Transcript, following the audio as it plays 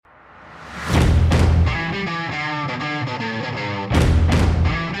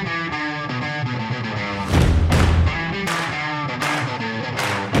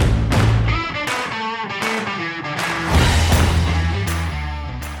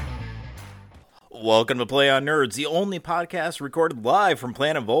Welcome to Play on Nerds, the only podcast recorded live from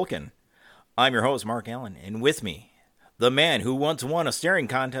Planet Vulcan. I'm your host, Mark Allen, and with me, the man who once won a staring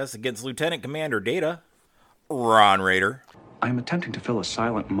contest against Lieutenant Commander Data, Ron Raider. I am attempting to fill a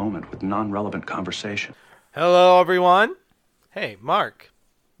silent moment with non-relevant conversation. Hello, everyone. Hey, Mark,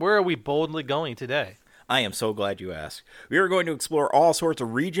 where are we boldly going today? I am so glad you asked. We are going to explore all sorts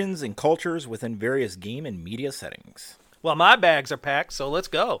of regions and cultures within various game and media settings. Well, my bags are packed, so let's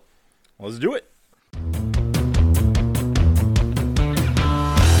go. Let's do it.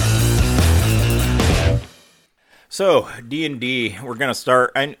 So, D&D, we're going to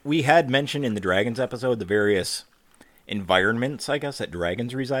start, and we had mentioned in the Dragons episode the various environments, I guess, that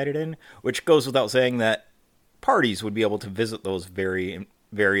dragons resided in, which goes without saying that parties would be able to visit those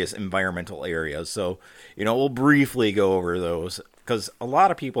various environmental areas. So, we'll briefly go over those, because a lot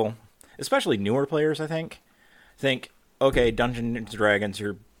of people, especially newer players, I think, okay, Dungeons & Dragons,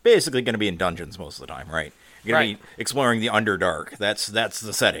 you're basically going to be in dungeons most of the time, right? You're going to be exploring the Underdark. That's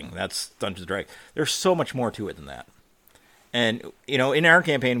the setting. That's Dungeons & Dragons. There's so much more to it than that. And, in our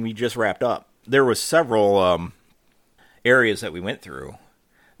campaign we just wrapped up, there was several areas that we went through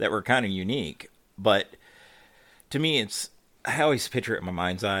that were kind of unique. But to me, I always picture it in my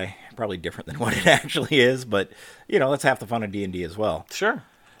mind's eye, probably different than what it actually is. But, that's half the fun of D&D as well. Sure.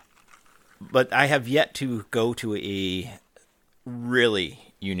 But I have yet to go to a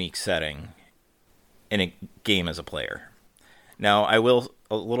really unique setting in a game as a player. Now, a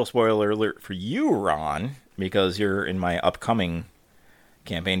little spoiler alert for you, Ron, because you're in my upcoming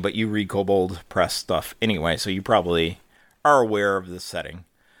campaign, but you read Kobold Press stuff anyway, so you probably are aware of this setting.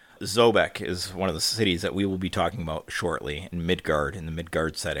 Zobek is one of the cities that we will be talking about shortly in the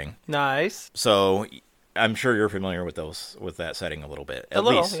Midgard setting. Nice. So I'm sure you're familiar with that setting a little bit. At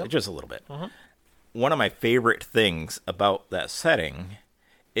least, just a little bit. Uh-huh. One of my favorite things about that setting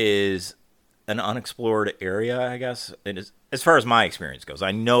is an unexplored area, I guess. It is, as far as my experience goes.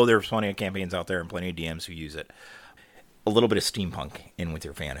 I know there's plenty of campaigns out there and plenty of DMs who use it. A little bit of steampunk in with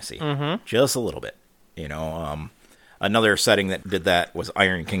your fantasy. Mm-hmm. Just a little bit. Another setting that did that was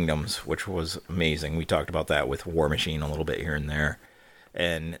Iron Kingdoms, which was amazing. We talked about that with War Machine a little bit here and there.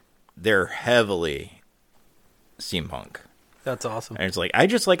 And they're heavily steampunk. That's awesome. And it's like, I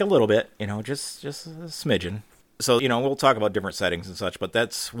just like a little bit, just a smidgen. So, we'll talk about different settings and such, but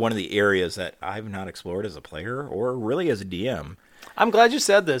that's one of the areas that I've not explored as a player or really as a DM. I'm glad you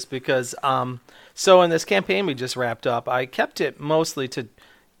said this because, so in this campaign we just wrapped up, I kept it mostly to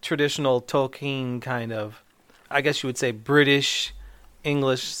traditional Tolkien kind of, I guess you would say British,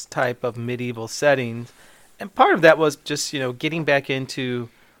 English type of medieval settings. And part of that was just, getting back into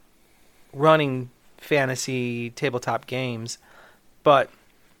running fantasy tabletop games. But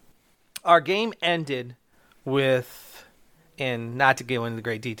our game ended with, and not to go into the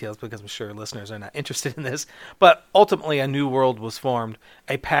great details because I'm sure listeners are not interested in this, but ultimately a new world was formed,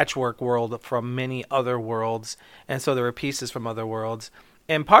 a patchwork world from many other worlds, and so there were pieces from other worlds.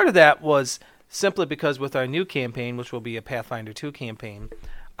 And part of that was simply because with our new campaign, which will be a Pathfinder 2 campaign,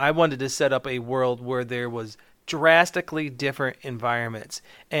 I wanted to set up a world where there was drastically different environments.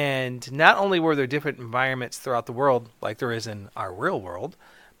 And not only were there different environments throughout the world, like there is in our real world,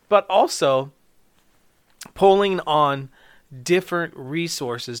 but also pulling on different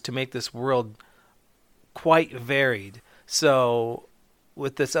resources to make this world quite varied. So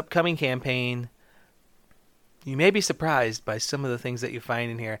with this upcoming campaign, you may be surprised by some of the things that you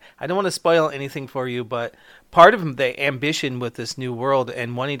find in here. I don't want to spoil anything for you, but part of the ambition with this new world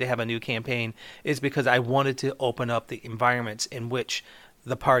and wanting to have a new campaign is because I wanted to open up the environments in which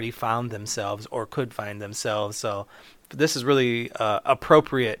the party found themselves or could find themselves. So this is really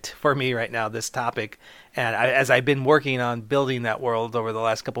appropriate for me right now, this topic. And as I've been working on building that world over the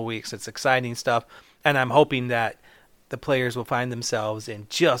last couple of weeks, it's exciting stuff. And I'm hoping that the players will find themselves in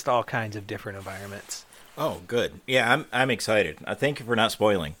just all kinds of different environments. Oh, good. Yeah, I'm excited. Thank you for not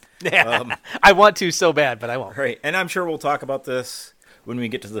spoiling. I want to so bad, but I won't. Right, and I'm sure we'll talk about this when we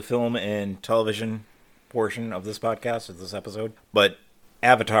get to the film and television portion of this podcast, of this episode. But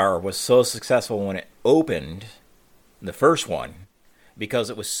Avatar was so successful when it opened, the first one, because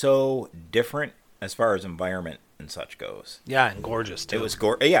it was so different as far as environment and such goes. Yeah, and gorgeous, too. It was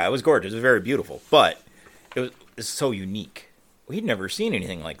gorgeous. It was very beautiful, but it was so unique. We'd never seen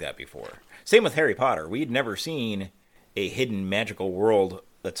anything like that before. Same with Harry Potter. We'd never seen a hidden magical world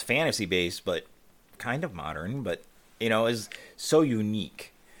that's fantasy-based, but kind of modern, but, is so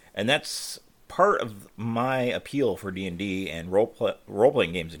unique. And that's part of my appeal for D&D and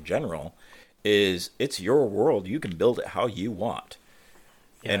role-playing games in general, is it's your world. You can build it how you want.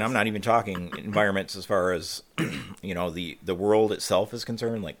 And I'm not even talking environments as far as, the world itself is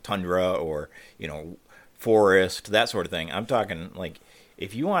concerned, like tundra or, forest, that sort of thing. I'm talking, like,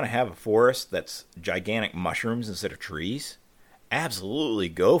 if you want to have a forest that's gigantic mushrooms instead of trees, absolutely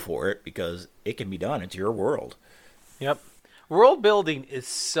go for it, because it can be done. It's your world. Yep. World building is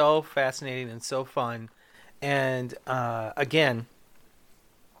so fascinating and so fun. And, again,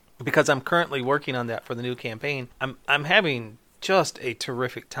 because I'm currently working on that for the new campaign, I'm having just a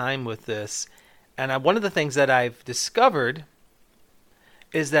terrific time with this. And one of the things that I've discovered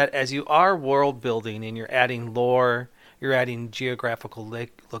is that as you are world building and you're adding lore, you're adding geographical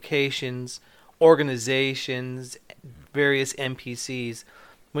locations, organizations, various NPCs,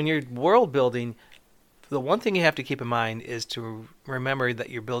 when you're world building, the one thing you have to keep in mind is to remember that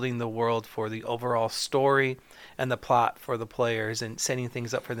you're building the world for the overall story and the plot for the players and setting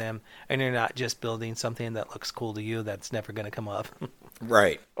things up for them, and you're not just building something that looks cool to you that's never going to come up.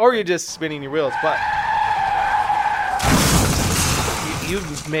 Right. Or you're just spinning your wheels. But you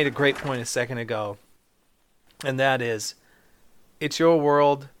made a great point a second ago, and that is, it's your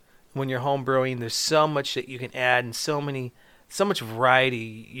world. When you're home brewing, there's so much that you can add and so much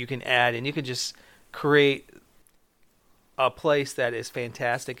variety you can add, and you can just create a place that is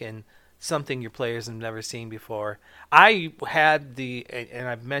fantastic and something your players have never seen before. I had and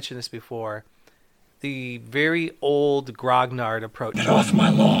I've mentioned this before, the very old grognard approach. Get off my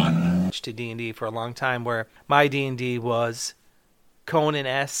lawn. To D&D for a long time, where my D&D was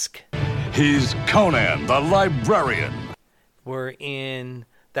Conan-esque. He's Conan the Librarian. We're in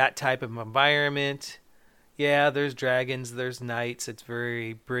that type of environment. Yeah, there's dragons, there's knights. It's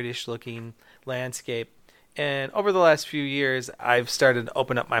very British-looking landscape. And over the last few years, I've started to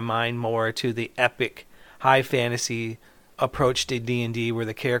open up my mind more to the epic, high fantasy approach to D&D, where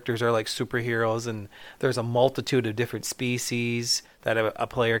the characters are like superheroes, and there's a multitude of different species that a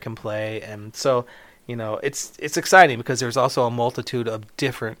player can play. And so, it's exciting because there's also a multitude of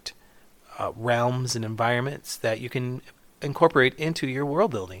different realms and environments that you can incorporate into your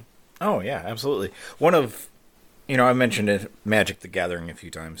world building. Oh, yeah, absolutely. One of, I mentioned it, Magic the Gathering a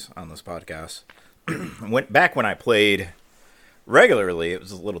few times on this podcast. Back when I played regularly, it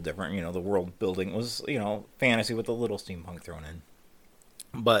was a little different. The world building was, fantasy with a little steampunk thrown in.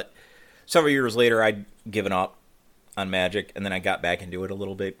 But several years later, I'd given up on Magic, and then I got back into it a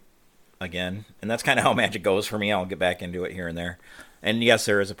little bit again. And that's kind of how Magic goes for me. I'll get back into it here and there. And yes,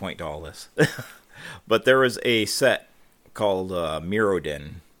 there is a point to all this. But there was a set called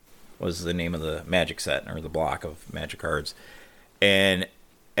Mirrodin, was the name of the Magic set, or the block of Magic cards. And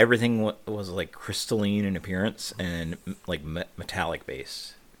everything was like crystalline in appearance and like metallic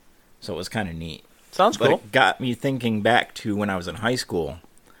base. So it was kind of neat. Sounds cool. But it got me thinking back to when I was in high school.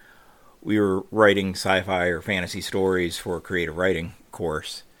 We were writing sci-fi or fantasy stories for a creative writing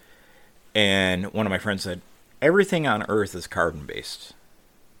course. And one of my friends said, everything on Earth is carbon-based.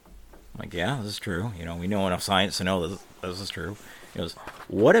 I'm like, yeah, this is true. We know enough science to know this is true. He goes,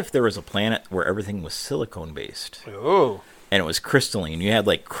 what if there was a planet where everything was silicone-based? Ooh. And it was crystalline. You had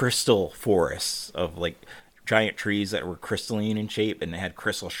like crystal forests of like giant trees that were crystalline in shape, and they had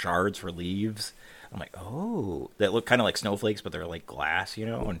crystal shards for leaves. I'm like, oh, that look kind of like snowflakes, but they're like glass,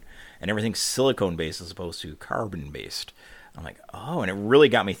 and everything's silicone based as opposed to carbon based. I'm like, oh, and it really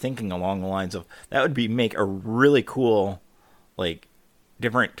got me thinking along the lines of that would make a really cool, like,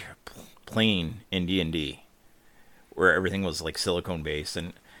 different plane in D&D, where everything was like silicone based,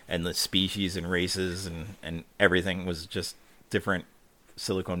 and the species and races and everything was just different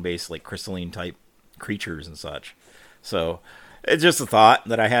silicone-based, like crystalline type creatures and such. So it's just a thought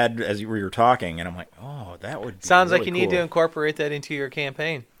that I had as we were talking, and I'm like, oh, that would be sounds really like you cool. need to incorporate that into your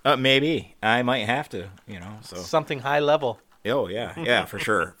campaign. Maybe I might have to, So something high level. Oh yeah, for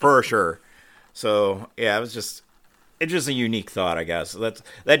sure. So yeah, it's just a unique thought, I guess.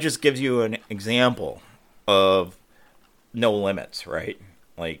 That just gives you an example of no limits, right?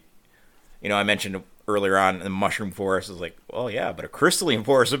 Like, I mentioned earlier on the mushroom forest is like, well, yeah, but a crystalline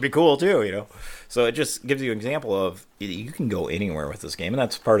forest would be cool too, So it just gives you an example of you can go anywhere with this game, and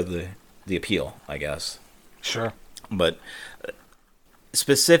that's part of the appeal, I guess. Sure. But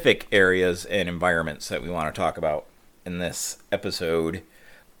specific areas and environments that we want to talk about in this episode,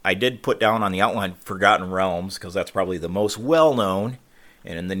 I did put down on the outline Forgotten Realms, because that's probably the most well-known,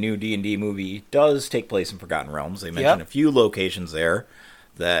 and in the new D&D movie does take place in Forgotten Realms. They mention a few locations there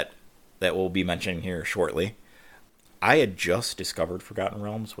that we'll be mentioning here shortly. I had just discovered Forgotten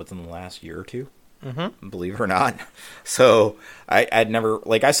Realms within the last year or two, believe it or not. So I'd never,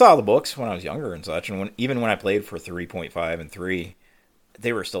 like, I saw the books when I was younger and such, and even when I played for 3.5 and 3,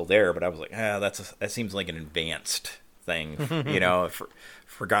 they were still there, but I was like, that seems like an advanced thing,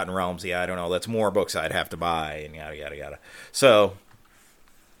 Forgotten Realms. Yeah, I don't know. That's more books I'd have to buy, and yada yada yada. So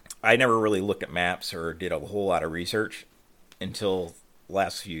I never really looked at maps or did a whole lot of research until the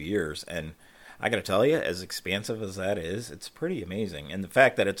last few years, and I got to tell you, as expansive as that is, it's pretty amazing. And the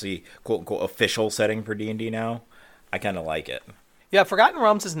fact that it's a quote-unquote official setting for D&D now, I kind of like it. Yeah, Forgotten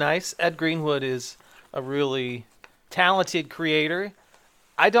Realms is nice. Ed Greenwood is a really talented creator.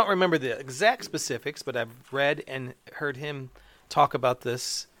 I don't remember the exact specifics, but I've read and heard him talk about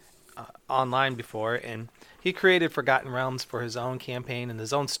this online before. And he created Forgotten Realms for his own campaign and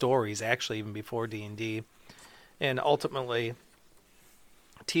his own stories, actually, even before D&D. And ultimately,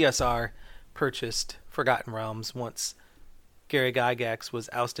 TSR purchased Forgotten Realms once Gary Gygax was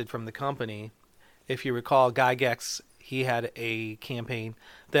ousted from the company. If you recall, Gygax, he had a campaign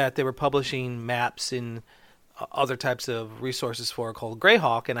that they were publishing maps and other types of resources for called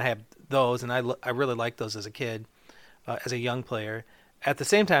Greyhawk, and I have those, and I really liked those as a kid, as a young player. At the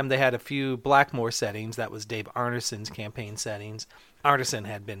same time, they had a few Blackmoor settings. That was Dave Arneson's campaign settings. Arneson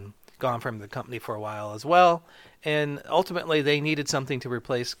had been gone from the company for a while as well, and ultimately they needed something to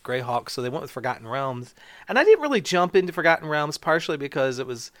replace Greyhawk, so they went with Forgotten Realms. And I didn't really jump into Forgotten Realms, partially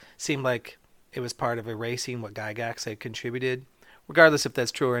because seemed like it was part of erasing what Gygax had contributed. Regardless if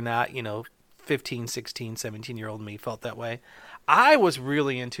that's true or not, 15, 16, 17-year-old me felt that way. I was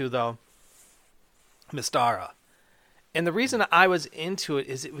really into, though, Mystara. And the reason I was into it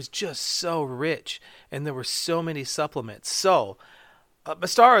is it was just so rich, and there were so many supplements. So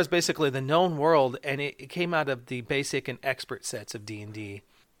Mystara is basically the known world, and it came out of the basic and expert sets of D&D.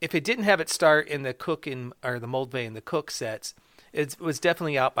 If it didn't have its start in the Cook or the Moldvay and the Cook sets, it was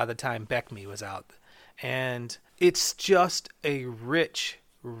definitely out by the time BECMI was out. And it's just a rich,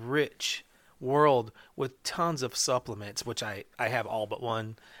 rich world with tons of supplements, which I have all but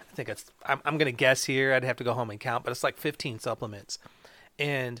one. I think I'm going to guess here. I'd have to go home and count, but it's like 15 supplements.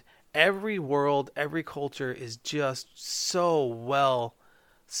 And every world, every culture is just so well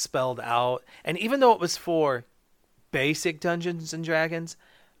spelled out. And even though it was for basic Dungeons and Dragons,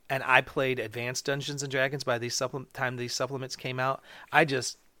 and I played advanced Dungeons and Dragons by these supplements came out, I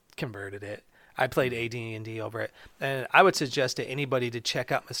just converted it. I played AD&D over it. And I would suggest to anybody to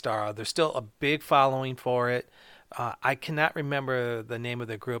check out Mystara. There's still a big following for it. I cannot remember the name of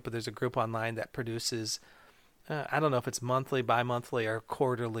the group, but there's a group online that produces, I don't know if it's monthly, bi-monthly, or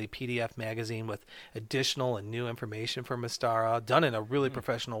quarterly PDF magazine with additional and new information for Mystara, done in a really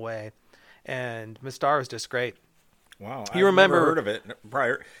professional way. And Mystara is just great. Wow. You remember, never heard of it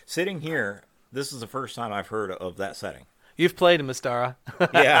prior. Sitting here, this is the first time I've heard of that setting. You've played in Mystara.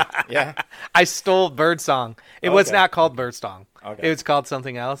 Yeah. I stole Birdsong. It was not called Birdsong. Okay. It was called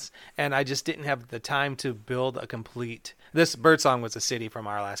something else, and I just didn't have the time to build a complete... This Birdsong was a city from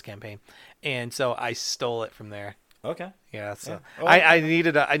our last campaign, and so I stole it from there. Okay. Yeah, so Yeah. Well, I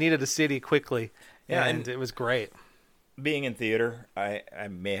needed a city quickly, Yeah, and it was great. Being in theater, I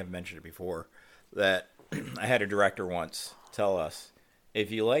may have mentioned it before, that I had a director once tell us,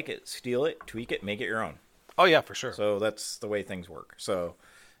 if you like it, steal it, tweak it, make it your own. Oh, yeah, for sure. So that's the way things work. So,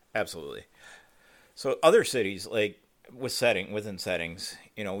 absolutely. So other cities, like within settings,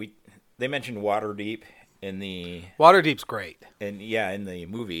 they mentioned Waterdeep in the Waterdeep's great. in the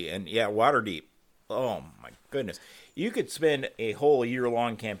movie, and Waterdeep. Oh my goodness, you could spend a whole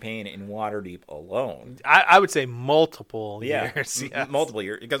year-long campaign in Waterdeep alone. I would say multiple years. Yes. Multiple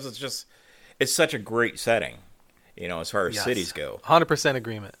years, because it's such a great setting, as far as cities go. 100%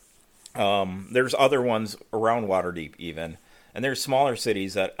 agreement. There's other ones around Waterdeep even, and there's smaller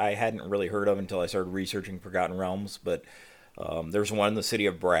cities that I hadn't really heard of until I started researching Forgotten Realms, but there's one in the city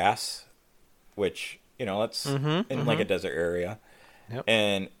of Brass, which, that's in like a desert area. Yep.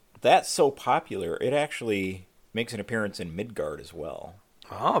 And that's so popular, it actually makes an appearance in Midgard as well.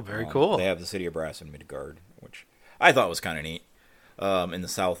 Oh, very cool. They have the city of Brass in Midgard, which I thought was kind of neat, in the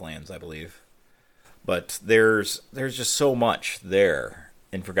Southlands, I believe. But there's just so much there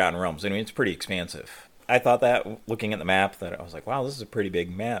in Forgotten Realms. I mean, it's pretty expansive. I thought that, looking at the map, that I was like, wow, this is a pretty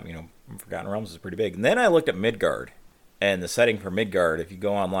big map. Forgotten Realms is pretty big. And then I looked at Midgard, and the setting for Midgard, if you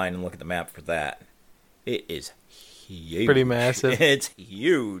go online and look at the map for that, it is huge. Pretty massive. It's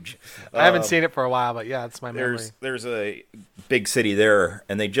huge. I haven't seen it for a while, but yeah, it's my memory. There's a big city there,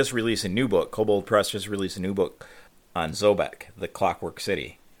 and they just released a new book. Kobold Press just released a new book on Zobek, the Clockwork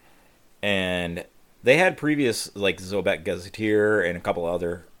City. And they had previous, like, Zobek Gazetteer and a couple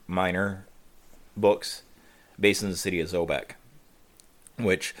other minor books based in the city of Zobek,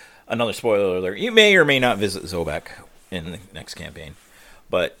 which, another spoiler alert, you may or may not visit Zobek in the next campaign,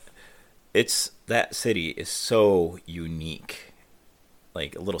 but that city is so unique.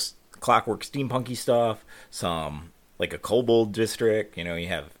 Like, a little clockwork steampunky stuff, some, like a kobold district. You know, you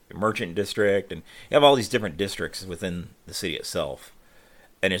have a merchant district, and you have all these different districts within the city itself.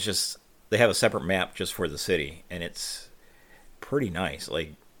 And it's just they have a separate map just for the city, and it's pretty nice.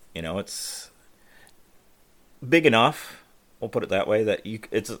 Like, you know, it's big enough. We'll put it that way, that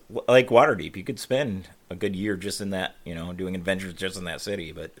it's like Waterdeep. You could spend a good year just in that, you know, doing adventures just in that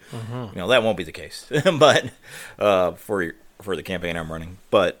city, but you know, that won't be the case. But for the campaign I'm running,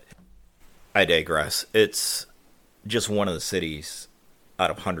 but I digress. It's just one of the cities out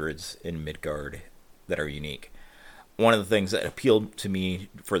of hundreds in Midgard that are unique. One of the things that appealed to me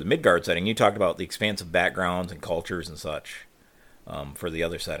for the Midgard setting, you talked about the expansive backgrounds and cultures and such for the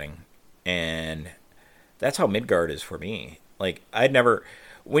other setting, and that's how Midgard is for me. Like,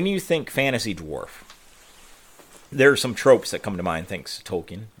 when you think fantasy dwarf, there are some tropes that come to mind, thanks to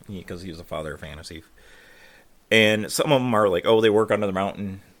Tolkien, because he was the father of fantasy. And some of them are like, oh, they work under the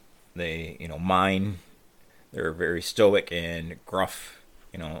mountain, they, you know, mine, they're very stoic and gruff,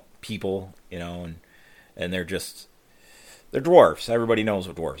 you know, people, you know, and they're dwarves. Everybody knows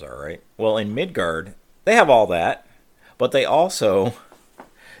what dwarves are, right? Well, in Midgard, they have all that, but they also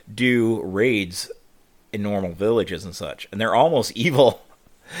do raids in normal villages and such, and they're almost evil.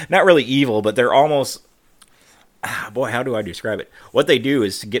 Not really evil, but they're almost, boy, how do I describe it? What they do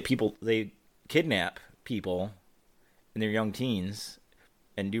is to get people, they kidnap people in their young teens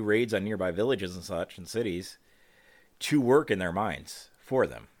and do raids on nearby villages and such and cities to work in their mines for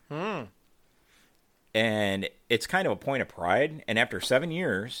them. And it's kind of a point of pride, and after 7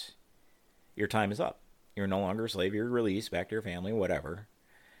 years, your time is up. You're no longer a slave, you're released back to your family, whatever.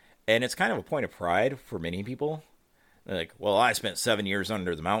 And it's kind of a point of pride for many people. They're like, well, I spent 7 years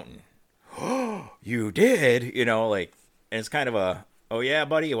under the mountain. Oh, you did? You know, like, and it's kind of a, oh yeah,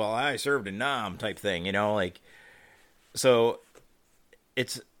 buddy, well, I served in Nam type thing, you know, like, so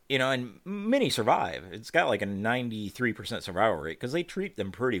it's, you know, and many survive. It's got like a 93% survival rate because they treat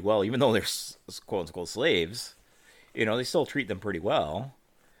them pretty well, even though they're quote unquote slaves, you know, they still treat them pretty well.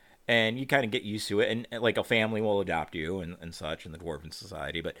 And you kind of get used to it, and like a family will adopt you and such in the dwarven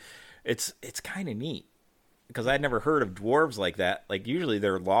society. But it's kind of neat because I'd never heard of dwarves like that. Like usually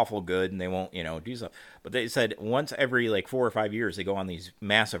they're lawful good and they won't, you know, do stuff. But they said once every like 4 or 5 years they go on these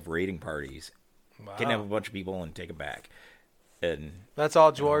massive raiding parties, kidnap a bunch of people and take them back. And that's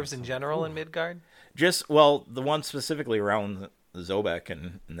all dwarves in general in Midgard. Just the one specifically around the Zobek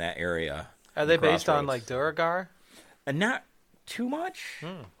and in that area. Are they based on like Duragar? And not too much.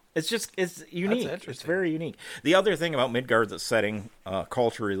 It's unique. It's very unique. The other thing about Midgard that's setting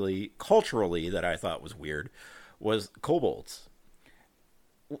culturally that I thought was weird was kobolds.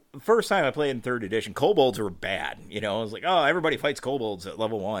 First time I played in 3rd edition, kobolds were bad. You know, it was like, oh, everybody fights kobolds at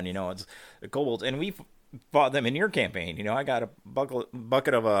level 1. You know, it's the kobolds, and we fought them in your campaign. You know, I got a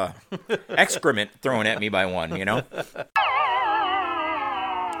bucket of excrement thrown at me by one. You know.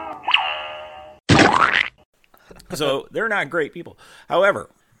 So they're not great people. However,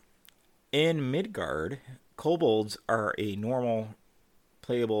 in Midgard, kobolds are a normal,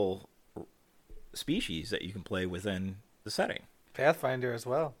 playable species that you can play within the setting. Pathfinder as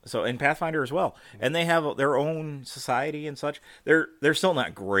well. So in Pathfinder as well, and they have their own society and such. They're still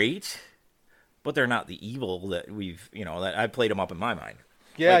not great, but they're not the evil that that I played them up in my mind.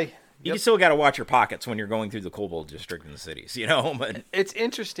 Yeah, like, you still got to watch your pockets when you're going through the kobold district in the cities, you know. But it's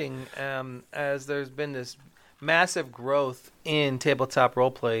interesting as there's been this massive growth in tabletop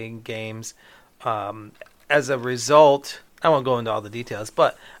role-playing games. As a result, I won't go into all the details,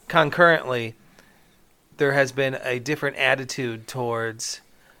 but concurrently, there has been a different attitude towards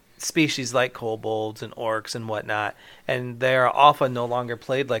species like kobolds and orcs and whatnot, and they are often no longer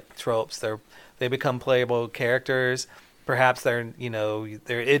played like tropes. They become playable characters. Perhaps it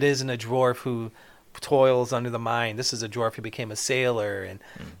isn't a dwarf who toils under the mine. This is a dwarf who became a sailor and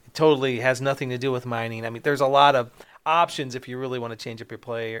totally has nothing to do with mining. I mean, there's a lot of options if you really want to change up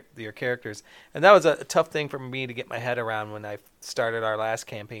your characters. And that was a tough thing for me to get my head around when I started our last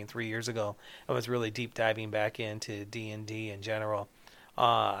campaign 3 years ago. I was really deep diving back into D&D in general.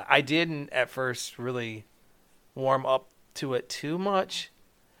 I didn't at first really warm up to it too much,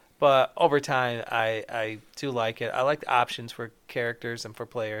 but over time I do like it. I like the options for characters and for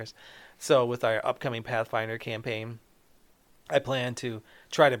players. So with our upcoming Pathfinder campaign, I plan to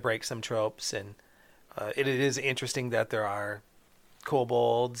try to break some tropes, and it is interesting that there are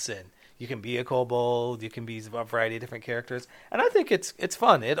kobolds, and you can be a kobold, you can be a variety of different characters, and I think it's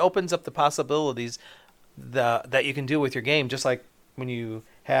fun. It opens up the possibilities that you can do with your game, just like when you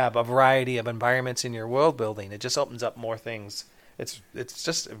have a variety of environments in your world building. It just opens up more things. It's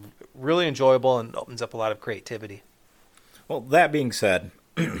just really enjoyable and opens up a lot of creativity. Well, that being said,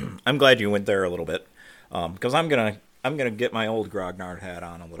 I'm glad you went there a little bit, because I'm going to I'm gonna get my old Grognard hat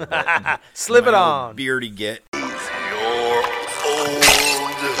on a little bit. Slip it My old on. beardy get. You're old.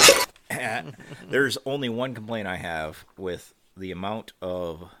 There's only one complaint I have with the amount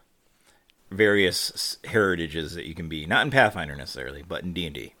of various heritages that you can be. Not in Pathfinder necessarily, but in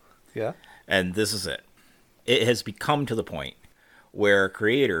D&D. Yeah. And this is it. It has become to the point where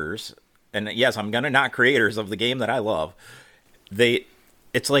creators, and yes, I'm gonna not creators of the game that I love,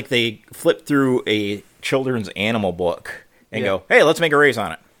 it's like they flip through a children's animal book and go, hey, let's make a race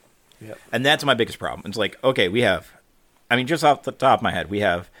on it. Yep. And that's my biggest problem. It's like, okay, just off the top of my head, we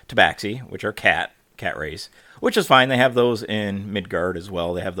have Tabaxi, which are cat race, which is fine. They have those in Midgard as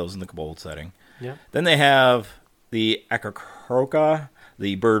well. They have those in the Kobold setting. Yeah. Then they have the Akakroka,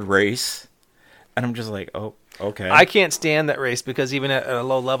 the bird race. And I'm just like, oh, okay. I can't stand that race because even at a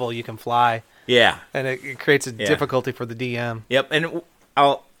low level, you can fly. Yeah. And it creates a difficulty for the DM. Yep, and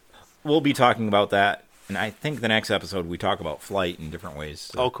we'll be talking about that. And I think the next episode we talk about flight and different ways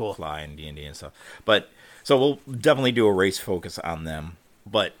to cool. fly in D&D and stuff. But so we'll definitely do a race focus on them.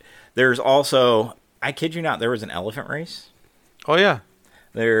 But there's also, I kid you not, there was an elephant race. Oh, yeah.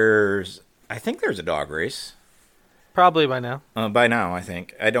 I think there's a dog race. Probably by now. By now, I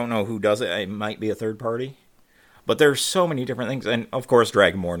think. I don't know who does it. It might be a third party. But there's so many different things. And, of course,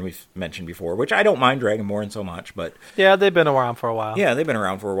 Dragonborn we've mentioned before, which I don't mind Dragonborn so much. But yeah, they've been around for a while. Yeah, they've been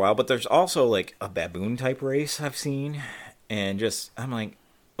around for a while. But there's also, like, a baboon-type race I've seen. And I'm like,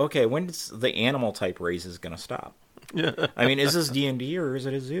 okay, when's the animal-type races going to stop? I mean, is this D&D or is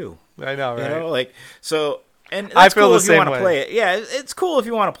it a zoo? I know, right? You know, like, so... And that's I feel cool the if you same want to way. play it. Yeah, it's cool if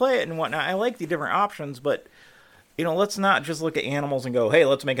you want to play it and whatnot. I like the different options, but let's not just look at animals and go, "Hey,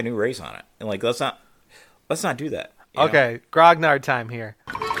 let's make a new race on it." And like, let's not do that. you know? Okay, Grognard time here.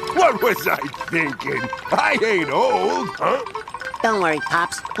 What was I thinking? I ain't old, huh? Don't worry,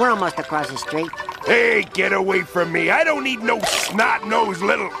 Pops. We're almost across the street. Hey, get away from me. I don't need no snot-nosed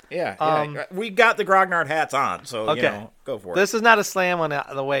little... Yeah. We got the Grognard hats on, so Okay. go for it. This is not a slam on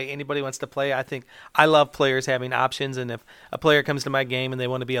the way anybody wants to play. I think I love players having options, and if a player comes to my game and they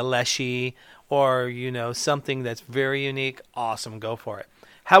want to be a Leshy or, something that's very unique, awesome, go for it.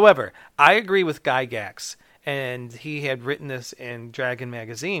 However, I agree with Gygax, and he had written this in Dragon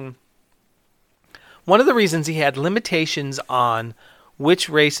Magazine. One of the reasons he had limitations on which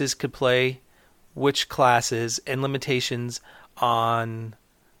races could play which classes and limitations on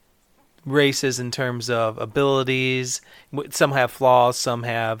races in terms of abilities. Some have flaws, some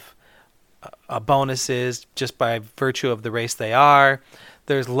have bonuses just by virtue of the race they are.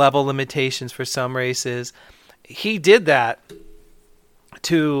 There's level limitations for some races. He did that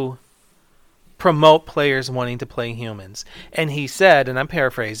to promote players wanting to play humans. And he said, and I'm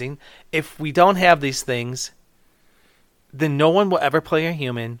paraphrasing, if we don't have these things, then no one will ever play a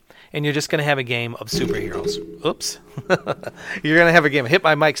human, and you're just going to have a game of superheroes. Oops. You're going to have a game. Hit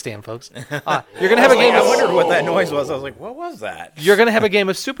my mic stand, folks. You're going to have a game. I wondered what that noise was. I was like, what was that? You're going to have a game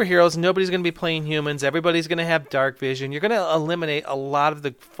of superheroes. Nobody's going to be playing humans. Everybody's going to have dark vision. You're going to eliminate a lot of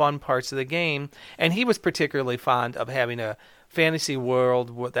the fun parts of the game. And he was particularly fond of having a fantasy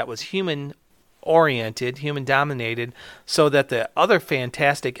world that was human-oriented, human-dominated, so that the other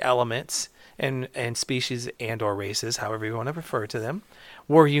fantastic elements and species and or races, however you want to refer to them,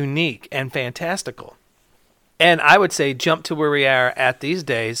 were unique and fantastical. And I would say jump to where we are at these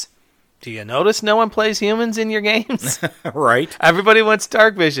days. Do you notice no one plays humans in your games? Right. Everybody wants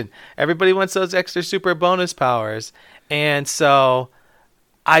dark vision. Everybody wants those extra super bonus powers. And so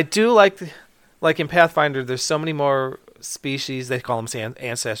I do like in Pathfinder, there's so many more species, they call them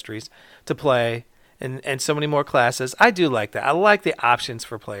ancestries, to play. And so many more classes. I do like that. I like the options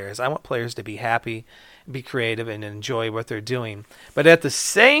for players. I want players to be happy, be creative, and enjoy what they're doing. But at the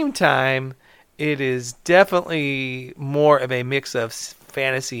same time, it is definitely more of a mix of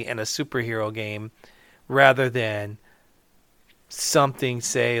fantasy and a superhero game rather than something,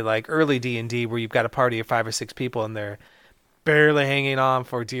 say, like early D&D where you've got a party of 5 or 6 people and they're barely hanging on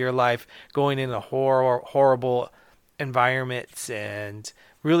for dear life, going into horrible environments and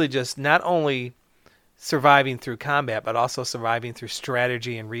really just not only surviving through combat, but also surviving through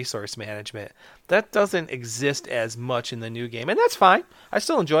strategy and resource management. That doesn't exist as much in the new game, and that's fine. I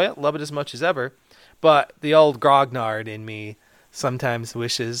still enjoy it, love it as much as ever. But the old Grognard in me sometimes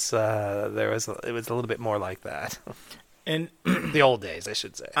wishes it was a little bit more like that. And the old days, I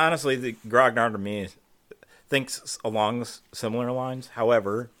should say. honestly, the Grognard to me thinks along similar lines.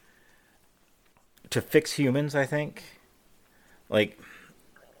 However, to fix humans, I think, like,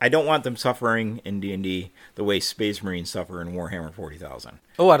 I don't want them suffering in D&D the way Space Marines suffer in Warhammer 40,000.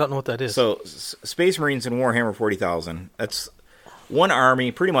 Oh, I don't know what that is. So, Space Marines in Warhammer 40,000, that's one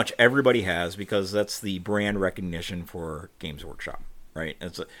army pretty much everybody has because that's the brand recognition for Games Workshop, right?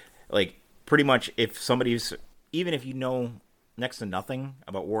 It's like pretty much if somebody's, even if you know next to nothing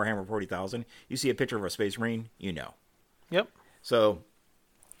about Warhammer 40,000, you see a picture of a Space Marine, you know. Yep. So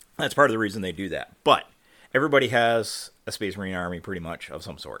that's part of the reason they do that. But everybody has a Space Marine army pretty much of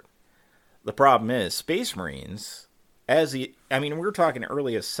some sort. The problem is Space Marines, we're talking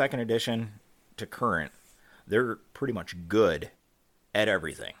early as 2nd edition to current, they're pretty much good at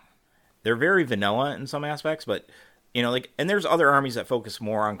everything. They're very vanilla in some aspects, but and there's other armies that focus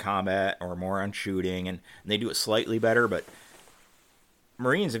more on combat or more on shooting, and they do it slightly better, but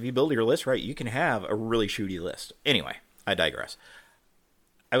Marines, if you build your list right, you can have a really shooty list. Anyway, I digress.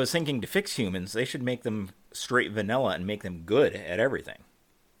 I was thinking to fix humans, they should make them straight vanilla and make them good at everything.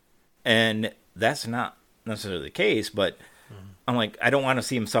 And that's not necessarily the case, but I'm like, I don't want to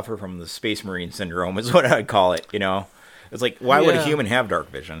see them suffer from the Space Marine syndrome, is what I'd call it, It's like, why would a human have dark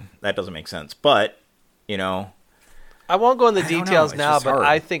vision? That doesn't make sense. But, I won't go into details now, but hard.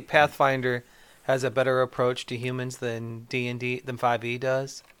 I think Pathfinder has a better approach to humans than D&D, than 5e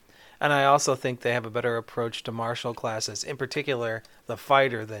does. And I also think they have a better approach to martial classes, in particular the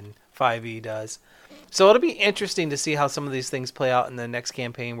fighter, than 5e does. So it'll be interesting to see how some of these things play out in the next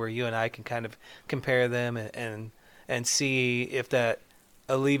campaign, where you and I can kind of compare them and see if that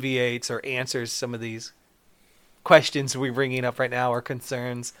alleviates or answers some of these questions we're bringing up right now, or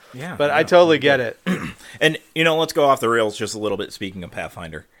concerns. Yeah. But I totally get it. And, let's go off the rails just a little bit, speaking of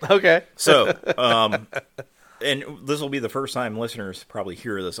Pathfinder. Okay. So, and this will be the first time listeners probably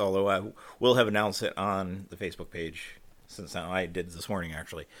hear this, although I will have announced it on the Facebook page, since I did this morning,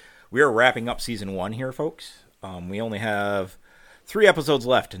 actually. We are wrapping up Season 1 here, folks. We only have 3 episodes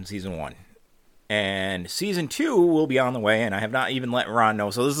left in Season 1. And Season 2 will be on the way, and I have not even let Ron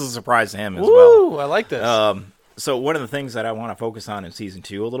know, so this is a surprise to him as well. Ooh, I like this. So one of the things that I want to focus on in Season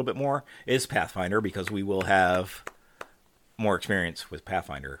 2 a little bit more is Pathfinder, because we will have more experience with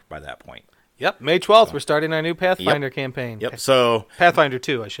Pathfinder by that point. Yep, May 12th, we're starting our new Pathfinder campaign. Yep, so... Pathfinder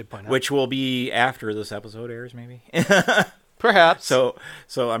 2, I should point out. Which will be after this episode airs, maybe? Perhaps. So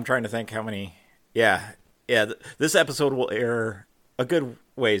I'm trying to think how many... Yeah, this episode will air a good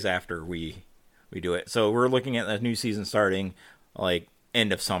ways after we do it. So we're looking at the new season starting, like,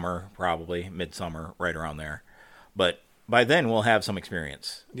 end of summer, probably, midsummer, right around there. But by then, we'll have some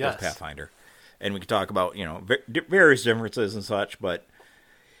experience with Pathfinder. And we can talk about, various differences and such, but...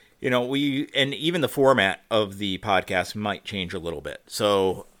 and even the format of the podcast might change a little bit.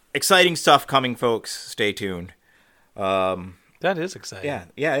 So, exciting stuff coming, folks. Stay tuned. That is exciting.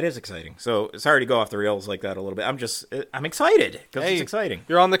 Yeah, it is exciting. So, sorry to go off the rails like that a little bit. I'm excited because it's exciting.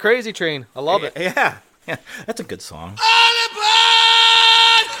 You're on the crazy train. I love it. Yeah, that's a good song.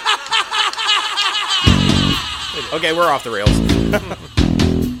 Okay, we're off the rails.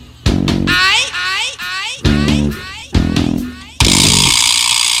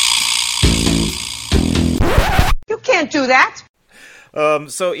 Can't do that.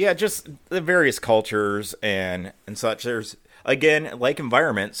 So yeah, just the various cultures and such. There's, again, like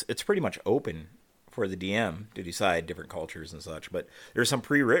environments, it's pretty much open for the DM to decide different cultures and such. But there's some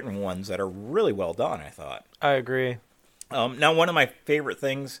pre-written ones that are really well done, I thought. I agree. Now, one of my favorite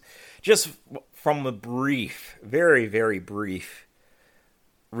things, just from the very, very brief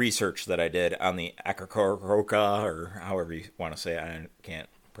research that I did on the Akakoroka, or however you want to say it, I can't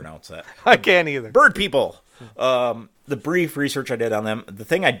pronounce that. I can't either. Bird people. The brief research I did on them, the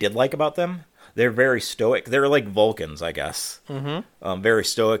thing I did like about them, they're very stoic. They're like Vulcans, I guess. Mm-hmm. Very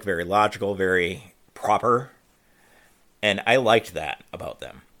stoic, very logical, very proper. And I liked that about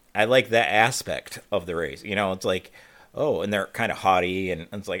them. I like that aspect of the race. It's like, oh, and they're kind of haughty, and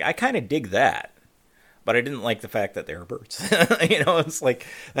it's like, I kind of dig that. But I didn't like the fact that they were birds. It's like,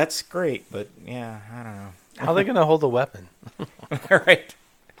 that's great, but yeah, I don't know. How are they going to hold a weapon? Right.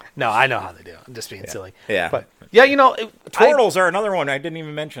 No, I know how they do. I'm just being silly. Yeah. But, yeah, turtles are another one I didn't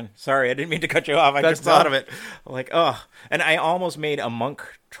even mention. Sorry, I didn't mean to cut you off. I just thought of it. Like, and I almost made a monk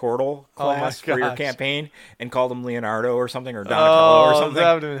turtle class for your campaign and called him Leonardo or something, or Donatello or something.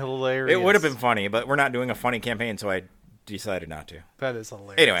 That would have been hilarious. It would have been funny, but we're not doing a funny campaign, so I decided not to. That is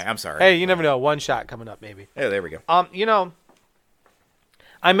hilarious. Anyway, I'm sorry. Hey, you never know. One shot coming up, maybe. Yeah, there we go.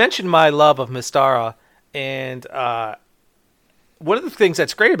 I mentioned my love of Mystara, and one of the things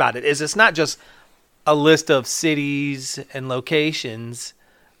that's great about it is it's not just a list of cities and locations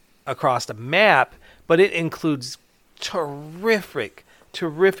across the map, but it includes terrific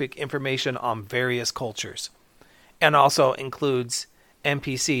information on various cultures, and also includes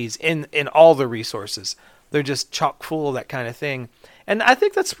NPCs in all the resources. They're just chock full of that kind of thing. And I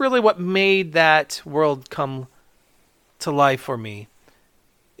think that's really what made that world come to life for me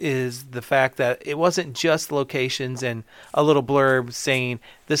is the fact that it wasn't just locations and a little blurb saying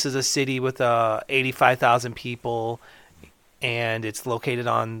this is a city with 85,000 people and it's located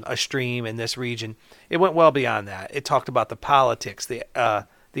on a stream in this region. It went well beyond that. It talked about the politics, the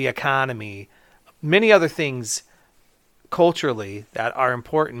economy, many other things culturally that are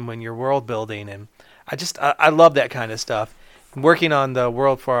important when you're world building. And I love that kind of stuff. Working on the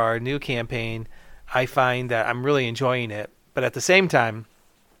world for our new campaign, I find that I'm really enjoying it. But at the same time,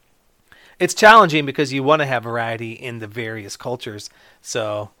 it's challenging because you want to have variety in the various cultures.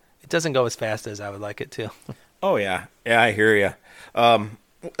 So it doesn't go as fast as I would like it to. Oh, yeah. Yeah, I hear you.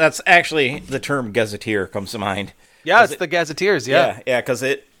 That's actually the term gazetteer comes to mind. Yeah, it's the gazetteers, yeah. Yeah, because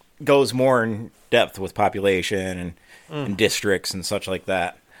it goes more in depth with population and districts and such like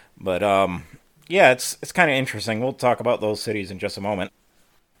that. But, yeah, it's kind of interesting. We'll talk about those cities in just a moment.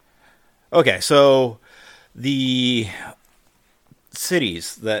 Okay, so the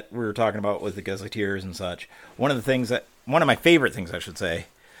cities that we were talking about with the gazetteers and such, one of my favorite things, I should say,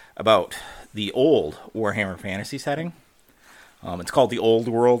 about the old Warhammer Fantasy setting, it's called the Old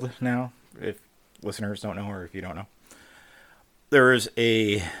World now, if listeners don't know or if you don't know. There's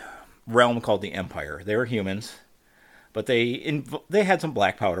a realm called the Empire. They were humans, but they had some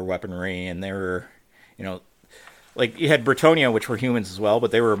black powder weaponry, and they were, like you had Bretonnia, which were humans as well,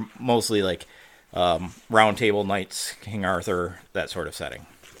 but they were mostly like Round Table Knights, King Arthur, that sort of setting.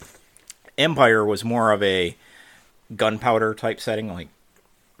 Empire was more of a gunpowder type setting, like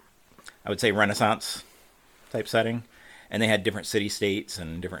I would say Renaissance type setting, and they had different city-states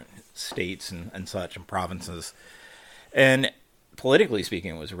and different states and such and provinces. And politically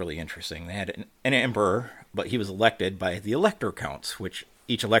speaking, it was really interesting. They had an emperor, but he was elected by the elector counts, which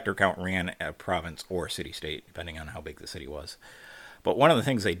each elector count ran a province or city-state, depending on how big the city was. But one of the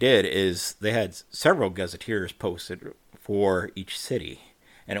things they did is they had several gazetteers posted for each city.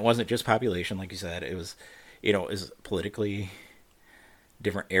 And it wasn't just population, like you said. It was, is politically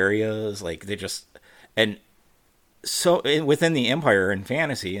different areas. Like they just, and so within the Empire and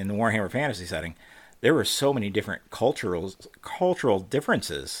fantasy, in the Warhammer Fantasy setting, there were so many different cultural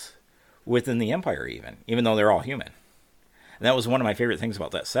differences within the Empire, even though they're all human. And that was one of my favorite things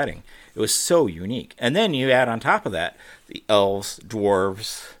about that setting. It was so unique. And then you add on top of that the elves,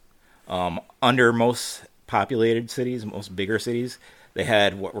 dwarves. Under most populated cities, most bigger cities, they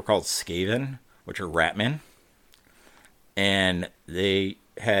had what were called Skaven, which are ratmen. And they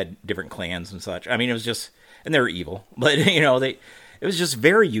had different clans and such. I mean, it was just, and they were evil. But, it was just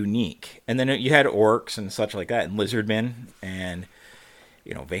very unique. And then you had orcs and such like that, and lizardmen, and,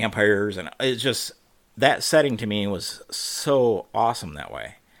 vampires. And it's just, that setting to me was so awesome that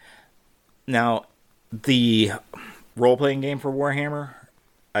way. Now, the role-playing game for Warhammer,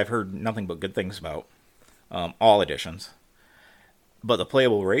 I've heard nothing but good things about. All editions. But the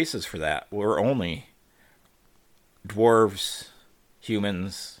playable races for that were only dwarves,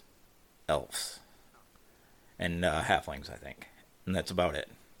 humans, elves, and halflings, I think. And that's about it.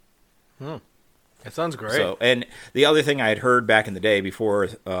 That sounds great. So, and the other thing I had heard back in the day before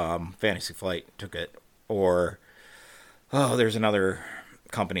Fantasy Flight took it, there's another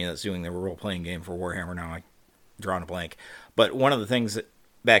company that's doing the role-playing game for Warhammer now. I'm drawing a blank. But one of the things that,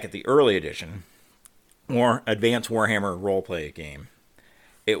 back at the early edition, more advanced Warhammer role-play game,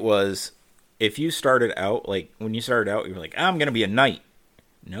 it was, if you started out, like, when you started out, you were like, I'm going to be a knight.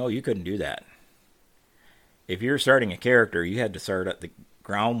 No, you couldn't do that. If you're starting a character, you had to start at the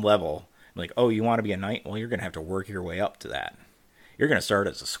ground level. Like, oh, you want to be a knight? Well, you're going to have to work your way up to that. You're going to start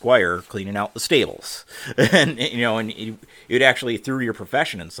as a squire cleaning out the stables. And you'd actually, through your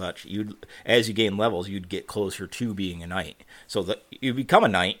profession and such, as you gain levels, you'd get closer to being a knight. So that you become a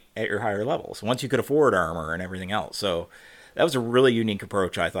knight at your higher levels, once you could afford armor and everything else. So that was a really unique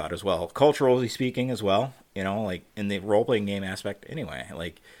approach, I thought, as well. Culturally speaking as well, like in the role-playing game aspect anyway.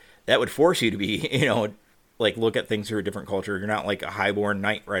 Like, that would force you to be, like, look at things through a different culture. You're not like a highborn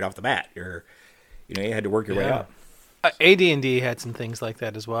knight right off the bat. You had to work your way up. AD&D had some things like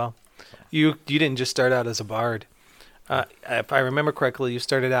that as well. You didn't just start out as a bard. If I remember correctly, you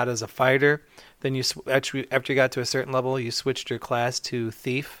started out as a fighter. Then after you got to a certain level, you switched your class to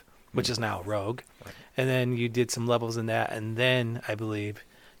thief, which is now rogue. Right. And then you did some levels in that, and then I believe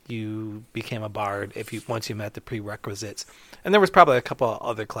you became a bard once you met the prerequisites. And there was probably a couple of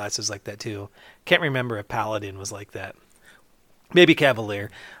other classes like that too. Can't remember if paladin was like that. Maybe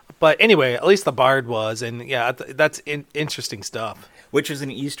cavalier. But anyway, at least the bard was, and yeah, that's interesting stuff. Which is an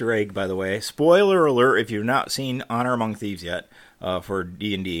Easter egg, by the way. Spoiler alert, if you've not seen Honor Among Thieves yet, for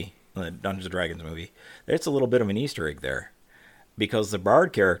D&D, the Dungeons & Dragons movie, it's a little bit of an Easter egg there. because the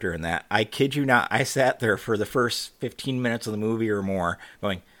Bard character in that, I kid you not, I sat there for the first 15 minutes of the movie or more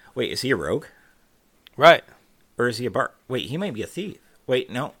going, wait, is he a rogue? Right. Or is he a bard? Wait, he might be a thief. Wait,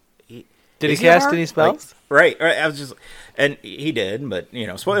 no. Did he cast any spells? Right. I was just, and he did, but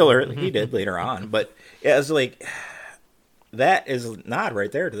spoiler, he did later on. But yeah, it was like, that is a nod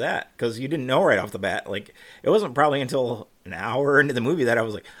right there to that, because you didn't know right off the bat. Like, it wasn't probably until an hour into the movie that I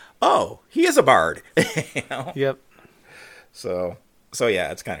was like, oh, he is a bard. Yep. So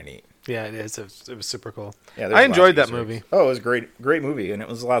yeah, it's kind of neat. Yeah, it is. It was super cool. Yeah, I enjoyed that movie. Oh, it was a great movie, and it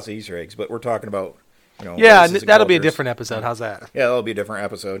was lots of Easter eggs. But we're talking about, yeah, that'll be a different episode. How's that? Yeah, that'll be a different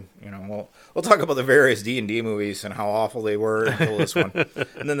episode. We'll talk about the various D&D movies and how awful they were until this one,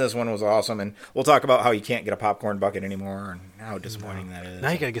 and then this one was awesome, and we'll talk about how you can't get a popcorn bucket anymore and how disappointing that is. Now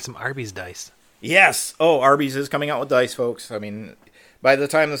you gotta get some Arby's dice. Yes. Oh, Arby's is coming out with dice, folks. I mean, by the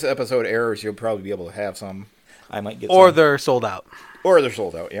time this episode airs, you'll probably be able to have some. I might get some. Or they're sold out.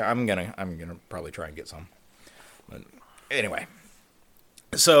 Yeah, I'm gonna probably try and get some. But anyway,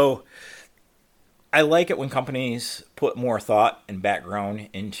 so I like it when companies put more thought and background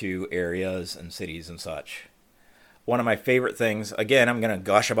into areas and cities and such. One of my favorite things, again, I'm gonna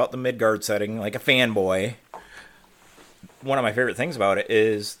gush about the Midgard setting like a fanboy. One of my favorite things about it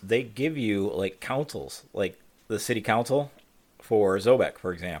is they give you like councils, like the city council for Zobek,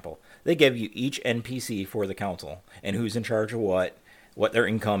 for example. They give you each NPC for the council and who's in charge of what their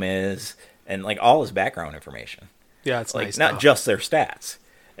income is, and like all his background information. Yeah, it's like nice. Not just their stats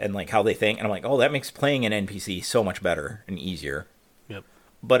and like how they think. And I'm like, oh, that makes playing an NPC so much better and easier. Yep.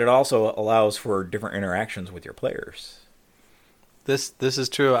 But it also allows for different interactions with your players. This is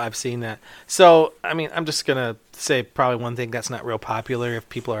true. I've seen that. So, I mean, I'm just gonna say probably one thing that's not real popular if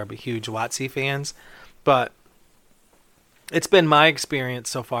people are huge WotC fans, but it's been my experience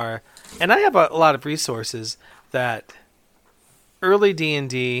so far, and I have a lot of resources that early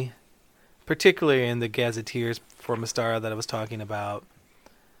D&D, particularly in the Gazetteers for Mystara that I was talking about,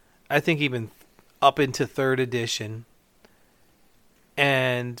 I think even up into 3rd edition,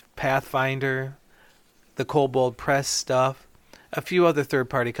 and Pathfinder, the Kobold Press stuff, a few other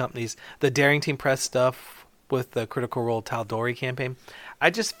third-party companies, the Darrington Press stuff with the Critical Role Tal'Dorei campaign,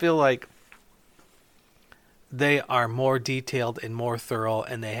 I just feel like they are more detailed and more thorough,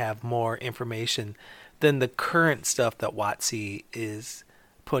 and they have more information than the current stuff that WotC is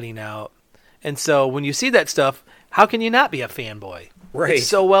putting out. And so when you see that stuff, how can you not be a fanboy? Right. It's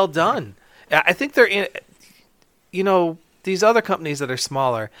so well done. I think they're in, these other companies that are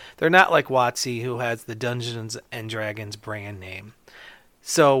smaller, they're not like WotC, who has the Dungeons and Dragons brand name.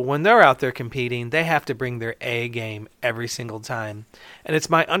 So when they're out there competing, they have to bring their A game every single time. And it's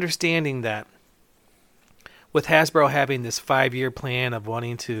my understanding that with Hasbro having this 5-year plan of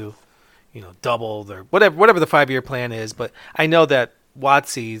wanting to, double their whatever the 5-year plan is, but I know that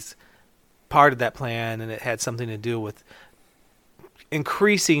WotC's part of that plan, and it had something to do with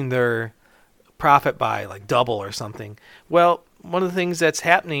increasing their profit by like double or something. Well, one of the things that's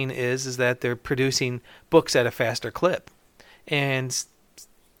happening is that they're producing books at a faster clip, and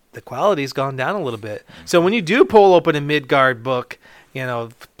the quality's gone down a little bit. So when you do pull open a Midgard book,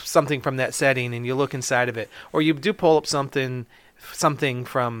 something from that setting, and you look inside of it, or you do pull up something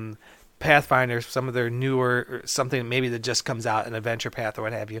from Pathfinder, some of their newer, or something maybe that just comes out in Adventure Path or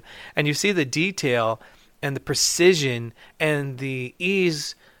what have you, and you see the detail and the precision and the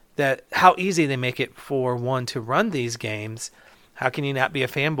ease, that how easy they make it for one to run these games, how can you not be a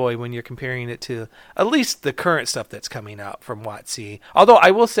fanboy when you're comparing it to at least the current stuff that's coming out from WotC? Although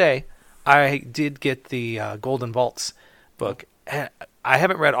I will say, I did get the Golden Vaults book. I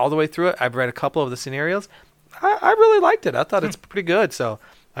haven't read all the way through it. I've read a couple of the scenarios. I really liked it. I thought it's pretty good, so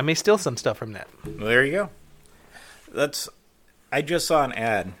I may steal some stuff from that. Well, there you go. I just saw an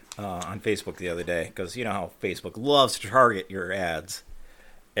ad on Facebook the other day, because you know how Facebook loves to target your ads.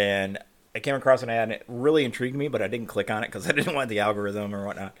 And I came across an ad, and it really intrigued me, but I didn't click on it because I didn't want the algorithm or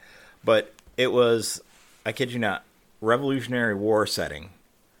whatnot. But it was, I kid you not, Revolutionary War setting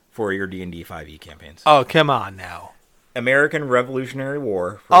for your D&D 5e campaigns. Oh, come on now. American Revolutionary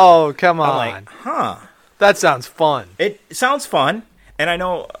War. Oh, come on. I'm like, That sounds fun. It sounds fun. And I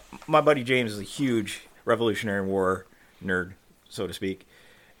know my buddy James is a huge Revolutionary War nerd, so to speak,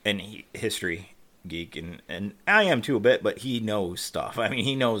 and history geek, and I am too a bit, but he knows stuff. I mean,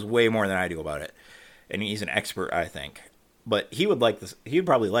 he knows way more than I do about it, and he's an expert, I think. But he would like this. He would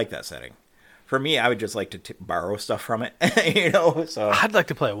probably like that setting. For me, I would just like to borrow stuff from it, So I'd like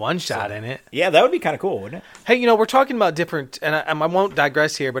to play a one-shot in it. Yeah, that would be kind of cool, wouldn't it? Hey, we're talking about different, and I won't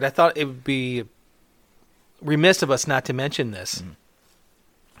digress here, but I thought it would be remiss of us not to mention this.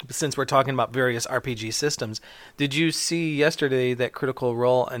 since we're talking about various RPG systems, did you see yesterday that Critical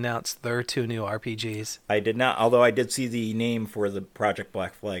Role announced their 2 new RPGs? I did not, although I did see the name for the Project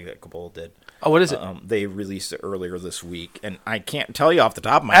Black Flag that Cabal did. Oh, what is it? They released it earlier this week, and I can't tell you off the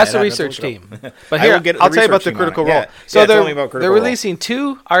top of my head. Ask the research team. But I here, will get the I'll tell you about research the team on it. Critical Yeah. Role. So Yeah, they're, tell me about Critical they're Role. releasing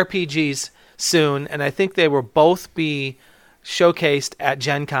 2 RPGs soon, and I think they will both be showcased at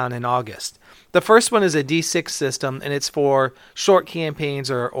Gen Con in August. The first one is a D6 system, and it's for short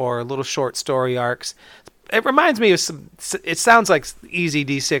campaigns or little short story arcs. It reminds me of it sounds like Easy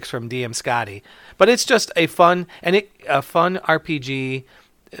D6 from DM Scotty, but it's just a fun RPG,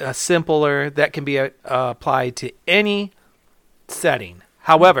 simpler, that can be applied to any setting.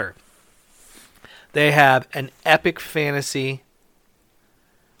 However, they have an epic fantasy,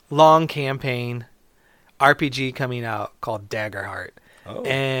 long campaign RPG coming out called Daggerheart. Oh.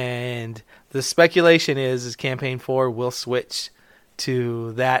 And the speculation is Campaign 4 will switch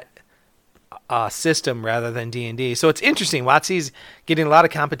to that system rather than D&D. So it's interesting. WotC's getting a lot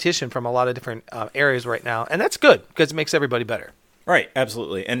of competition from a lot of different areas right now, and that's good because it makes everybody better. Right,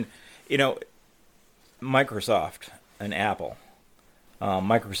 absolutely. And, Microsoft and Apple,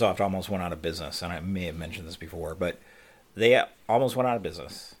 Microsoft almost went out of business, and I may have mentioned this before, but they almost went out of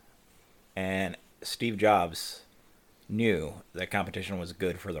business. And Steve Jobs knew that competition was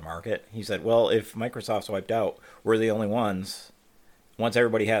good for the market. He said, well, if Microsoft's wiped out, we're the only ones. Once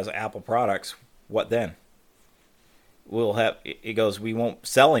everybody has Apple products, what then? He goes, we won't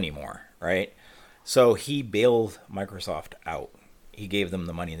sell anymore, right? So he bailed Microsoft out. He gave them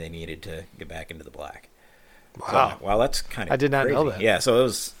the money they needed to get back into the black. Wow. So, that's kind of I did not crazy. know that. Yeah, so it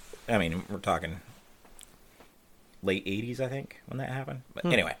was, we're talking late 80s, I think, when that happened. But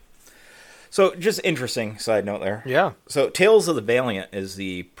anyway. So, just interesting side note there. Yeah. So, Tales of the Valiant is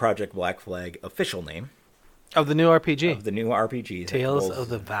the Project Black Flag official name Of the new RPG. of the new RPG. Tales of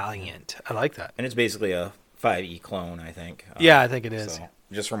the Valiant. I like that. And it's basically a 5e clone, I think. Yeah, I think it is. So,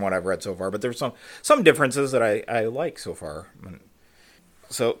 just from what I've read so far. But there's some differences that I like so far.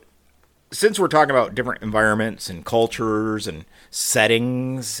 So, since we're talking about different environments and cultures and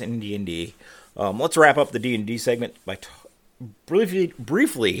settings in D&D, let's wrap up the D&D segment by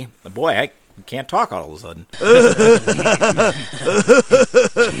briefly. Boy, I can't talk all of a sudden.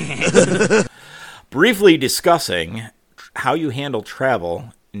 Briefly discussing how you handle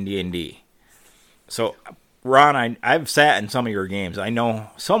travel in D&D. So, Ron, I've sat in some of your games. I know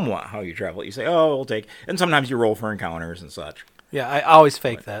somewhat how you travel. You say, oh, we'll take... And sometimes you roll for encounters and such. Yeah, I always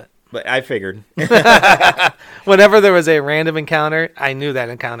fake that. But I figured. Whenever there was a random encounter, I knew that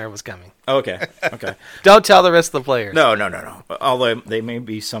encounter was coming. Okay. Don't tell the rest of the players. No. Although they may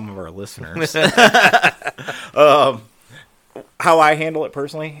be some of our listeners. How I handle it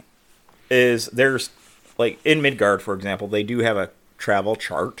personally is there's, like, in Midgard, for example, they do have a travel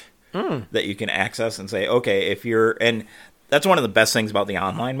chart that you can access and say, okay, if you're... And that's one of the best things about the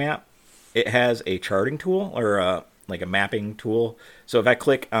online map. It has a charting tool or a mapping tool. So if I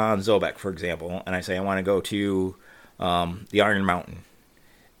click on Zobek, for example, and I say I want to go to the Iron Mountain,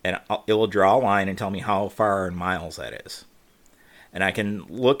 and it will draw a line and tell me how far in miles that is. And I can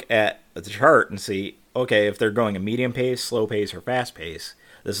look at the chart and see, okay, if they're going a medium pace, slow pace, or fast pace,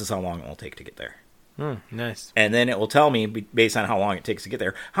 this is how long it will take to get there. Nice. And then it will tell me, based on how long it takes to get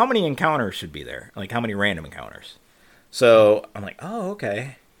there, how many encounters should be there, like how many random encounters. So I'm like, oh,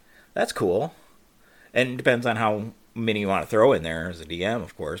 okay, that's cool. And it depends on how many you want to throw in there as a DM,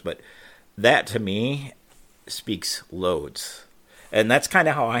 of course. But that, to me, speaks loads. And that's kind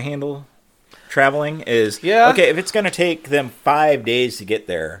of how I handle traveling is, okay, if it's going to take them 5 days to get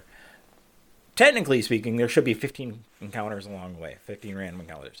there, technically speaking, there should be 15 encounters along the way, 15 random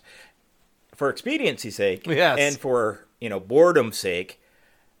encounters. For expediency's sake, and for, boredom's sake,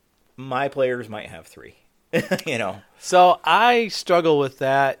 my players might have 3. So I struggle with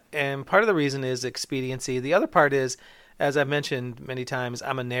that, and part of the reason is expediency. The other part is, as I've mentioned many times,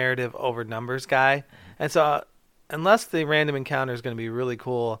 I'm a narrative over numbers guy, and so unless the random encounter is going to be really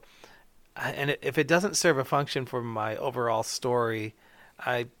cool, and if it doesn't serve a function for my overall story,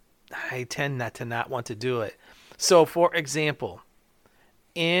 I tend not want to do it. So, for example,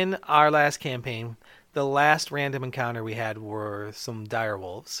 in our last campaign, the last random encounter we had were some dire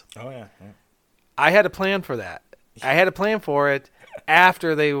wolves. Oh yeah. I had a plan for that. I had a plan for it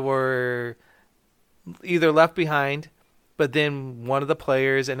after they were either left behind, but then one of the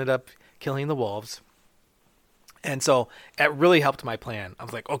players ended up killing the wolves. And so it really helped my plan. I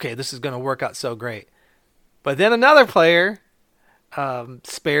was like, okay, this is going to work out so great. But then another player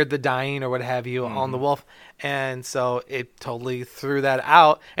spared the dying or what have you on the wolf. And so it totally threw that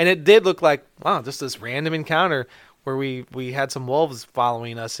out. And it did look like, wow, just this random encounter where we had some wolves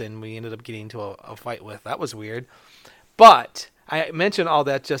following us, and we ended up getting into a fight with. That was weird. But I mentioned all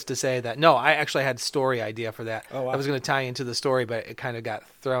that just to say that, no, I actually had a story idea for that. Oh, wow. I was going to tie into the story, but it kind of got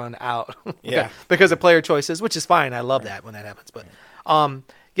thrown out Yeah. because of player choices, which is fine. I love that when that happens. But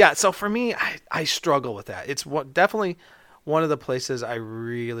yeah, so for me, I struggle with that. It's definitely one of the places I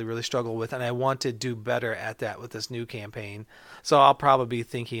really, really struggle with, and I want to do better at that with this new campaign. So I'll probably be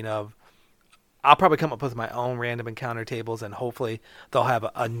thinking of, I'll probably come up with my own random encounter tables, and hopefully they'll have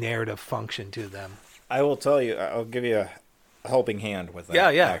a narrative function to them. I will tell you, I'll give you a helping hand with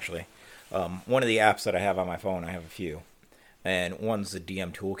that. Yeah. Actually, one of the apps that I have on my phone, I have a few, and one's the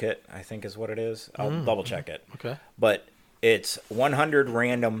DM Toolkit, I think is what it is. I'll double check it. Okay. But it's 100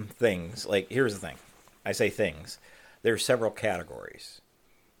 random things. Like, here's the thing. I say things. There's several categories.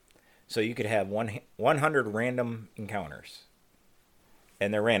 So you could have 100 random encounters,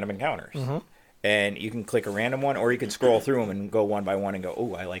 and they're random encounters. Mm-hmm. And you can click a random one, or you can scroll through them and go one by one and go,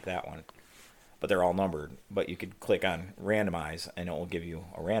 oh, I like that one. But they're all numbered. But you could click on randomize, and it will give you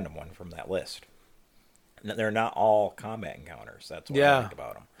a random one from that list. And they're not all combat encounters. That's what I like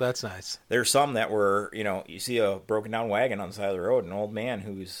about them. That's nice. There's some that were, you see a broken down wagon on the side of the road, an old man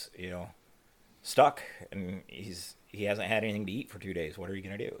who's, stuck, and he hasn't had anything to eat for 2 days. What are you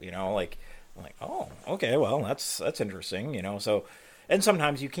going to do? I'm like, oh, okay, well, that's interesting, So, and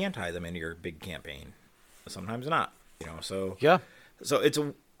sometimes you can tie them into your big campaign. Sometimes not, so. Yeah.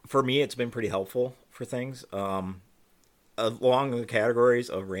 So for me, it's been pretty helpful for things. Along the categories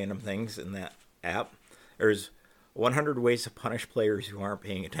of random things in that app, there's 100 ways to punish players who aren't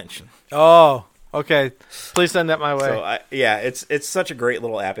paying attention. Oh, okay. Please send that my way. So it's such a great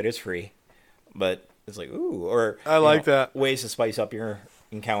little app. It is free, but it's like, ooh, or I like that. Ways to spice up your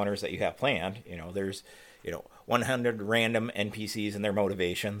encounters that you have planned. There's 100 random NPCs and their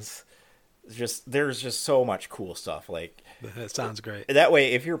motivations. There's just so much cool stuff. Like, That sounds great. that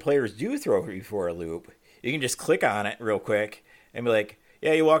way, if your players do throw you for a loop, you can just click on it real quick and be like,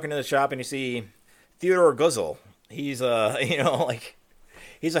 yeah, you walk into the shop and you see Theodore Guzzle. He's he's a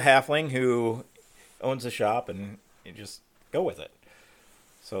halfling who owns a shop, and you just go with it.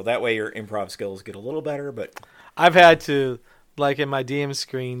 So that way your improv skills get a little better, but I've had to, like in my DM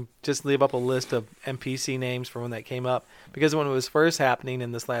screen, just leave up a list of NPC names for when that came up. Because when it was first happening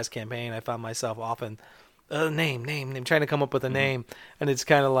in this last campaign, I found myself often, name, trying to come up with a name. And it's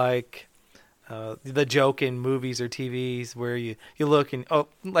kind of like the joke in movies or TVs where you look and,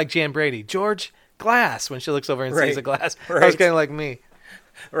 like Jan Brady, George Glass, when she looks over and sees a glass. Right. That was kind of like me.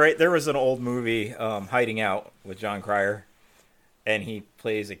 Right, there was an old movie, Hiding Out, with John Cryer, and he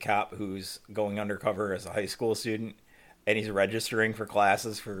plays a cop who's going undercover as a high school student, and he's registering for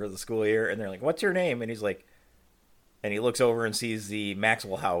classes for the school year, and they're like, what's your name? And he's like, and he looks over and sees the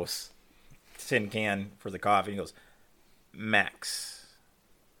Maxwell House tin can for the coffee, and he goes, Max.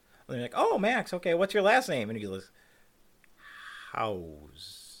 And they're like, oh, Max, okay, what's your last name? And he goes,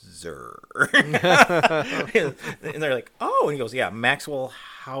 Hauser. And they're like, oh, and he goes, yeah, Maxwell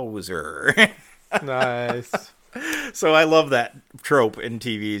Hauser. Nice. So I love that trope in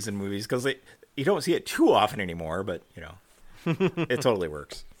TVs and movies because you don't see it too often anymore, but it totally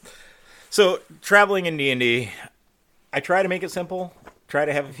works. So traveling in D&D, I try to make it simple, try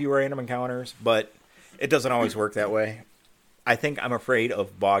to have a few random encounters, but it doesn't always work that way. I think I'm afraid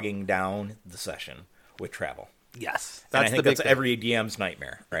of bogging down the session with travel. Yes. And I think the big that's thing. every DM's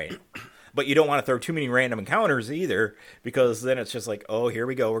nightmare, right? But you don't want to throw too many random encounters either, because then it's just like, oh, here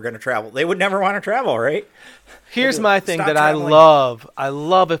we go, we're going to travel. They would never want to travel, right? Here's my thing Stop that traveling. I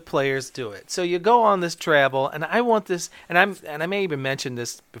love if players do it. So you go on this travel, and I want this, and I may even mention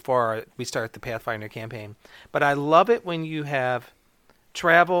this before we start the Pathfinder campaign, but I love it when you have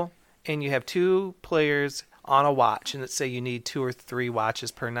travel and you have two players on a watch, and let's say you need 2 or 3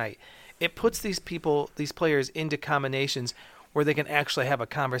 watches per night. It puts these players into combinations where they can actually have a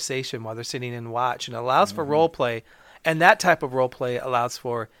conversation while they're sitting in watch, and it allows for role play, and that type of role play allows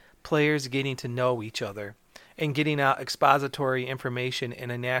for players getting to know each other and getting out expository information in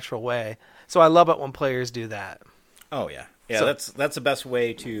a natural way. So I love it when players do that. Oh yeah, yeah. So- That's the best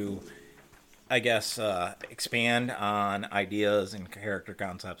way to, I guess, expand on ideas and character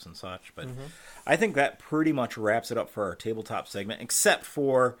concepts and such. But I think that pretty much wraps it up for our tabletop segment, except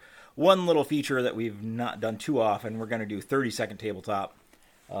for one little feature that we've not done too often. We're going to do 30-second tabletop.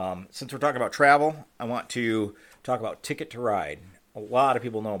 Since we're talking about travel, I want to talk about Ticket to Ride. A lot of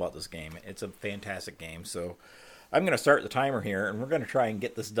people know about this game. It's a fantastic game. So I'm going to start the timer here, and we're going to try and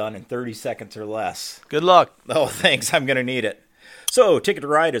get this done in 30 seconds or less. Good luck. Oh, thanks. I'm going to need it. So, Ticket to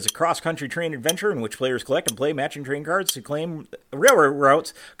Ride is a cross-country train adventure in which players collect and play matching train cards to claim railroad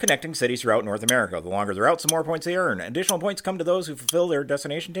routes connecting cities throughout North America. The longer the routes, the more points they earn. Additional points come to those who fulfill their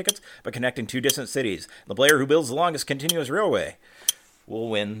destination tickets by connecting two distant cities. The player who builds the longest continuous railway will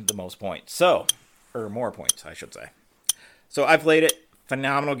win the most points. So, or more points, I should say. So, I played it.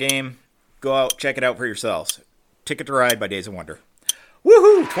 Phenomenal game. Go out, check it out for yourselves. Ticket to Ride by Days of Wonder.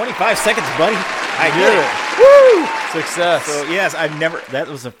 Woohoo! 25 seconds, buddy. I did it. Woo! Success. So, yes, that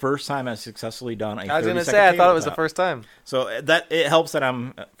was the first time I've successfully done a 30-second I was going to say, I thought it was the tabletop. first time. So it helps that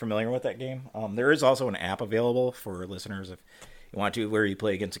I'm familiar with that game. There is also an app available for listeners if you want to, where you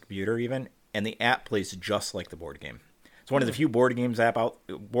play against a computer even, and the app plays just like the board game. It's one of the few board game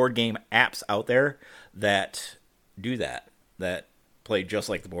apps out there that do that play just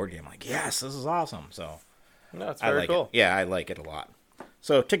like the board game. Like, yes, this is awesome. So No, it's I very like cool. it. Yeah, I like it a lot.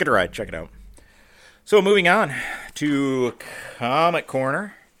 So Ticket to Ride, check it out. So moving on to Comic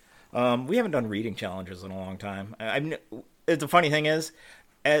Corner. We haven't done reading challenges in a long time. The funny thing is,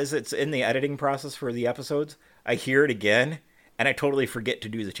 as it's in the editing process for the episodes, I hear it again, and I totally forget to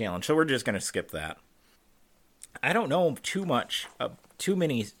do the challenge. So we're just going to skip that. I don't know too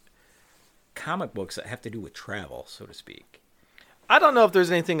many comic books that have to do with travel, so to speak. I don't know if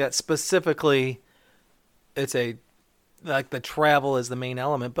there's anything that specifically like the travel is the main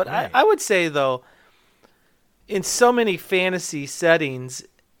element, but Right. I would say though, in so many fantasy settings,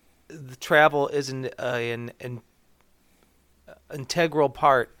 the travel is an integral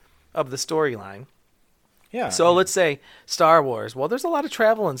part of the storyline. Yeah. So let's say Star Wars. Well, there's a lot of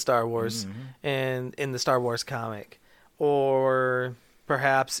travel in Star Wars and in the Star Wars comic. Or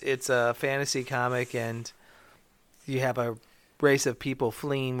perhaps it's a fantasy comic and you have a race of people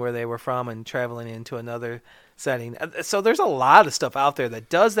fleeing where they were from and traveling into another setting. So there's a lot of stuff out there that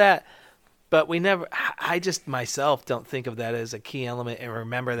does that, but I just myself don't think of that as a key element and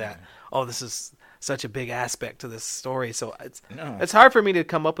remember that, this is such a big aspect to this story. So it's hard for me to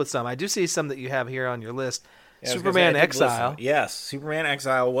come up with some. I do see some that you have here on your list. Yeah, I was gonna say, Superman I did Exile. listen. Yes, Superman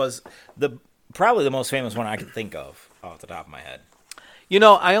Exile was probably the most famous one I can think of off the top of my head. You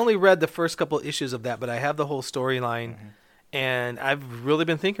know, I only read the first couple issues of that, but I have the whole storyline, and I've really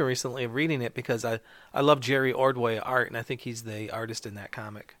been thinking recently of reading it because I love Jerry Ordway art, and I think he's the artist in that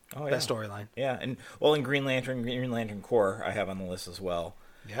comic, that storyline. Yeah, and in Green Lantern Corps, I have on the list as well.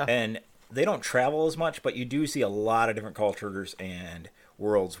 Yeah. And they don't travel as much, but you do see a lot of different cultures and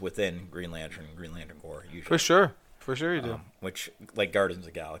worlds within Green Lantern and Green Lantern Corps, usually. For sure you do. Which, like Guardians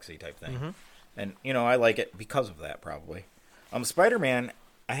of the Galaxy type thing. And, I like it because of that, probably. Spider-Man,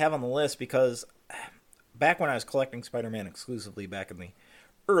 I have on the list because back when I was collecting Spider-Man exclusively back in the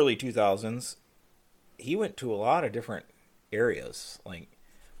early 2000s, he went to a lot of different areas, like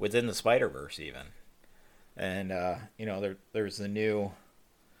within the Spider-Verse even. And, there's the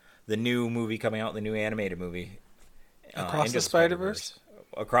new movie coming out, the new animated movie. Across Into the Spider-Verse?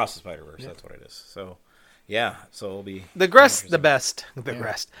 Across the Spider-Verse, that's what it is. So, yeah, so it'll be... The greatest and the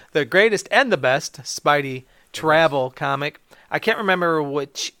best Spidey travel comic. I can't remember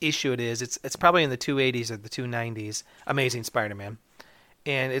which issue it is. It's probably in the 280s or the 290s. Amazing Spider-Man.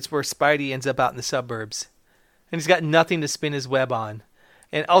 And it's where Spidey ends up out in the suburbs. And he's got nothing to spin his web on.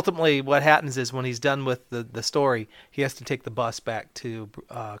 And ultimately what happens is when he's done with the story, he has to take the bus back to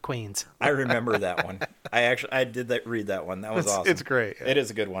Queens. I remember that one. I did read that one. That was awesome. It's great. It is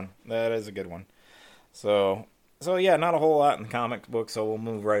a good one. That is a good one. So yeah, not a whole lot in comic books, so we'll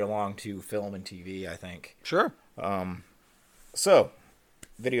move right along to film and TV, I think. Sure. So,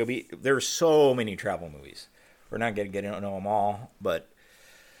 Video Beat, there's so many travel movies. We're not going to get into them all, but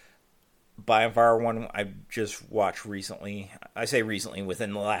by far one I just watched recently, I say recently,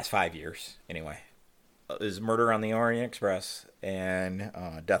 within the last 5 years, anyway, is Murder on the Orient Express and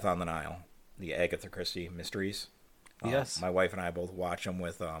Death on the Nile, the Agatha Christie mysteries. Yes. My wife and I both watch them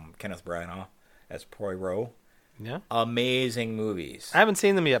with Kenneth Branagh as Poirot. Yeah. Amazing movies. I haven't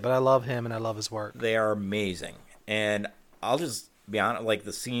seen them yet, but I love him and I love his work. They are amazing. And I'll just be honest, like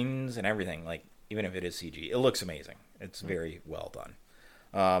the scenes and everything, like even if it is CG, it looks amazing. It's very well done.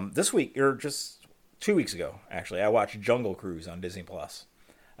 This week, or just 2 weeks ago, actually, I watched Jungle Cruise on Disney Plus.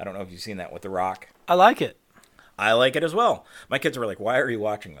 I don't know if you've seen that with The Rock. I like it. I like it as well. My kids were like, "Why are you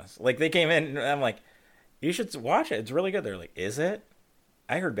watching this?" Like they came in, and I'm like, "You should watch it. It's really good." They're like, "Is it?"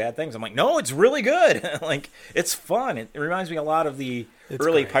 I heard bad things. I'm like, "No, it's really good. Like it's fun. It reminds me a lot of the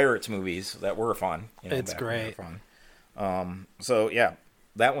early great. Pirates movies that were fun. It's back when they were great. Fun. So yeah,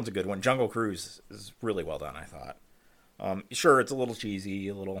 that one's a good one. Jungle Cruise is really well done, I thought. Sure, it's a little cheesy,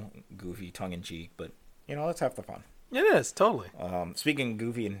 a little goofy, tongue in cheek, but that's half the fun. It is, totally. Speaking of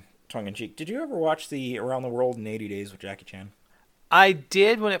goofy and tongue in cheek, did you ever watch the Around the World in 80 Days with Jackie Chan? I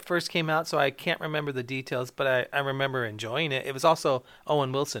did when it first came out, so I can't remember the details, but I remember enjoying it. It was also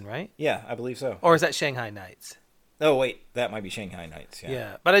Owen Wilson, right? Yeah, I believe so. Or is that Shanghai Nights? Oh wait, that might be Shanghai Nights. Yeah.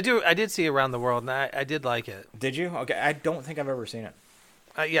 Yeah, but I did see Around the World, and I did like it. Did you? Okay, I don't think I've ever seen it.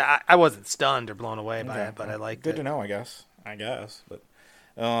 I wasn't stunned or blown away by it, but I liked it. Good to know, I guess. But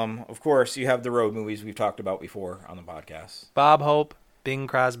of course, you have the road movies we've talked about before on the podcast. Bob Hope, Bing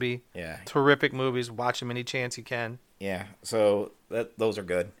Crosby. Yeah. Terrific movies. Watch them any chance you can. Yeah, so those are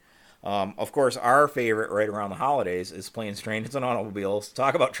good. Of course, our favorite right around the holidays is Planes, Trains, and Automobiles.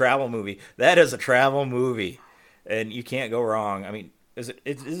 Talk about travel movie. That is a travel movie, and you can't go wrong. I mean, this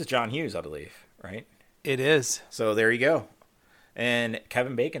is John Hughes, I believe, right? It is. So there you go. And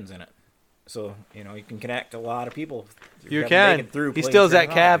Kevin Bacon's in it. So, you can connect a lot of people. You Kevin can. Bacon through He Planes, steals Trains, that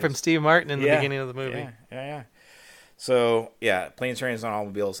and cab Automobiles. from Steve Martin in the beginning of the movie. Yeah. So, yeah, Planes, Trains, and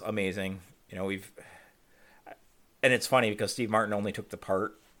Automobiles, amazing. And it's funny because Steve Martin only took the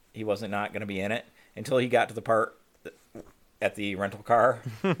part. He wasn't not going to be in it until he got to the part at the rental car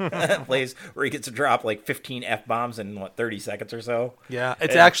place where he gets to drop like 15 F-bombs in, 30 seconds or so. Yeah,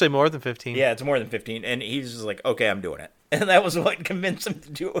 it's actually more than 15. Yeah, it's more than 15. And he's just like, okay, I'm doing it. And that was what convinced him to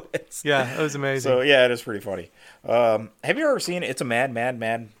do it. Yeah, it was amazing. So, yeah, it is pretty funny. Have you ever seen It's a Mad, Mad,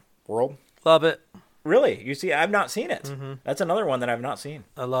 Mad World? Love it. Really? You see, I've not seen it. Mm-hmm. That's another one that I've not seen.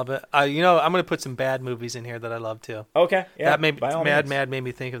 I love it. I'm going to put some bad movies in here that I love too. Okay. Yeah, that made by all means. Mad made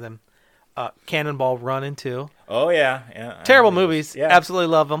me think of them. Cannonball Run too. Oh, yeah. Terrible movies. Yeah. Absolutely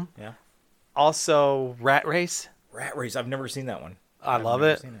love them. Yeah. Also, Rat Race. Rat Race. I've never seen that one. I love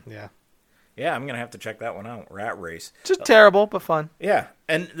never it. seen Yeah. Yeah, I'm going to have to check that one out. Rat Race. Just terrible, but fun. Yeah.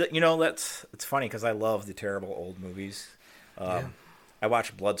 And, it's funny because I love the terrible old movies. I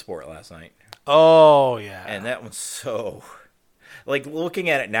watched Bloodsport last night. Oh, yeah. And that one's so... Like, looking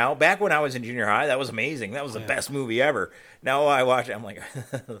at it now, back when I was in junior high, that was amazing. That was the best movie ever. Now I watch it, I'm like,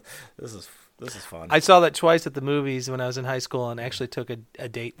 this is fun. I saw that twice at the movies when I was in high school and actually took a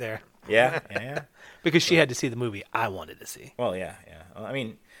date there. Yeah. Because she had to see the movie I wanted to see. Well, yeah. I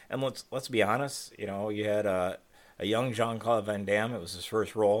mean, and let's be honest. You had a young Jean-Claude Van Damme. It was his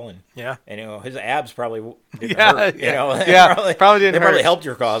first role, and his abs probably didn't hurt. Probably didn't They hurt. probably helped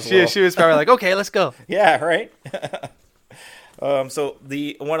your cause. She was probably like, okay, let's go. Yeah, right. So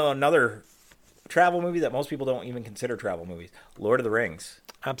another travel movie that most people don't even consider travel movies, Lord of the Rings.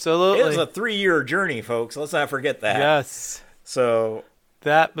 Absolutely. It was a 3-year journey, folks. Let's not forget that. Yes. So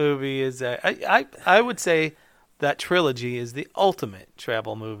that movie is I would say that trilogy is the ultimate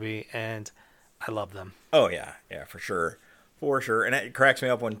travel movie, and I love them. Oh, yeah, for sure. And it cracks me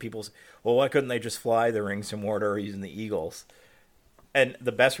up when people say, well, why couldn't they just fly the rings to Mordor using the eagles? And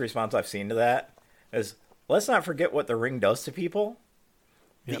the best response I've seen to that is, let's not forget what the ring does to people.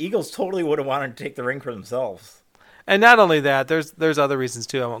 The eagles totally would have wanted to take the ring for themselves. And not only that, there's other reasons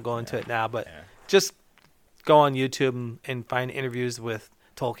too. I won't go into it now, but just go on YouTube and find interviews with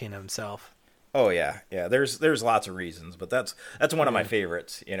Tolkien himself. Oh yeah. There's lots of reasons, but that's one of my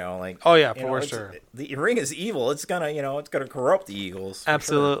favorites. Oh yeah, for sure. The ring is evil. It's gonna corrupt the eagles.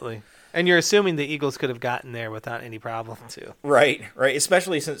 Absolutely. Sure. And you're assuming the eagles could have gotten there without any problem too. Right.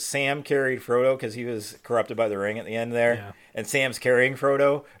 Especially since Sam carried Frodo because he was corrupted by the ring at the end there, and Sam's carrying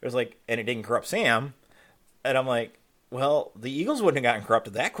Frodo. It was like, and it didn't corrupt Sam, and I'm like, well, the eagles wouldn't have gotten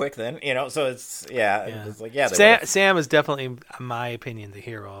corrupted that quick then, So it's it's like Sam is definitely, in my opinion, the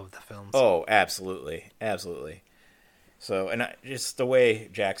hero of the films. Oh, absolutely. So, and just the way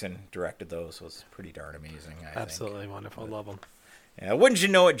Jackson directed those was pretty darn amazing. I think. Wonderful. Love them. Yeah, wouldn't you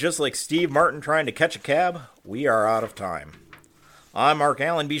know it? Just like Steve Martin trying to catch a cab, we are out of time. I'm Mark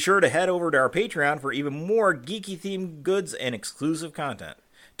Allen. Be sure to head over to our Patreon for even more geeky-themed goods and exclusive content.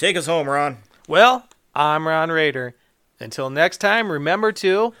 Take us home, Ron. Well, I'm Ron Rader. Until next time, remember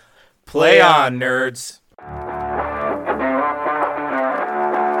to play on, nerds.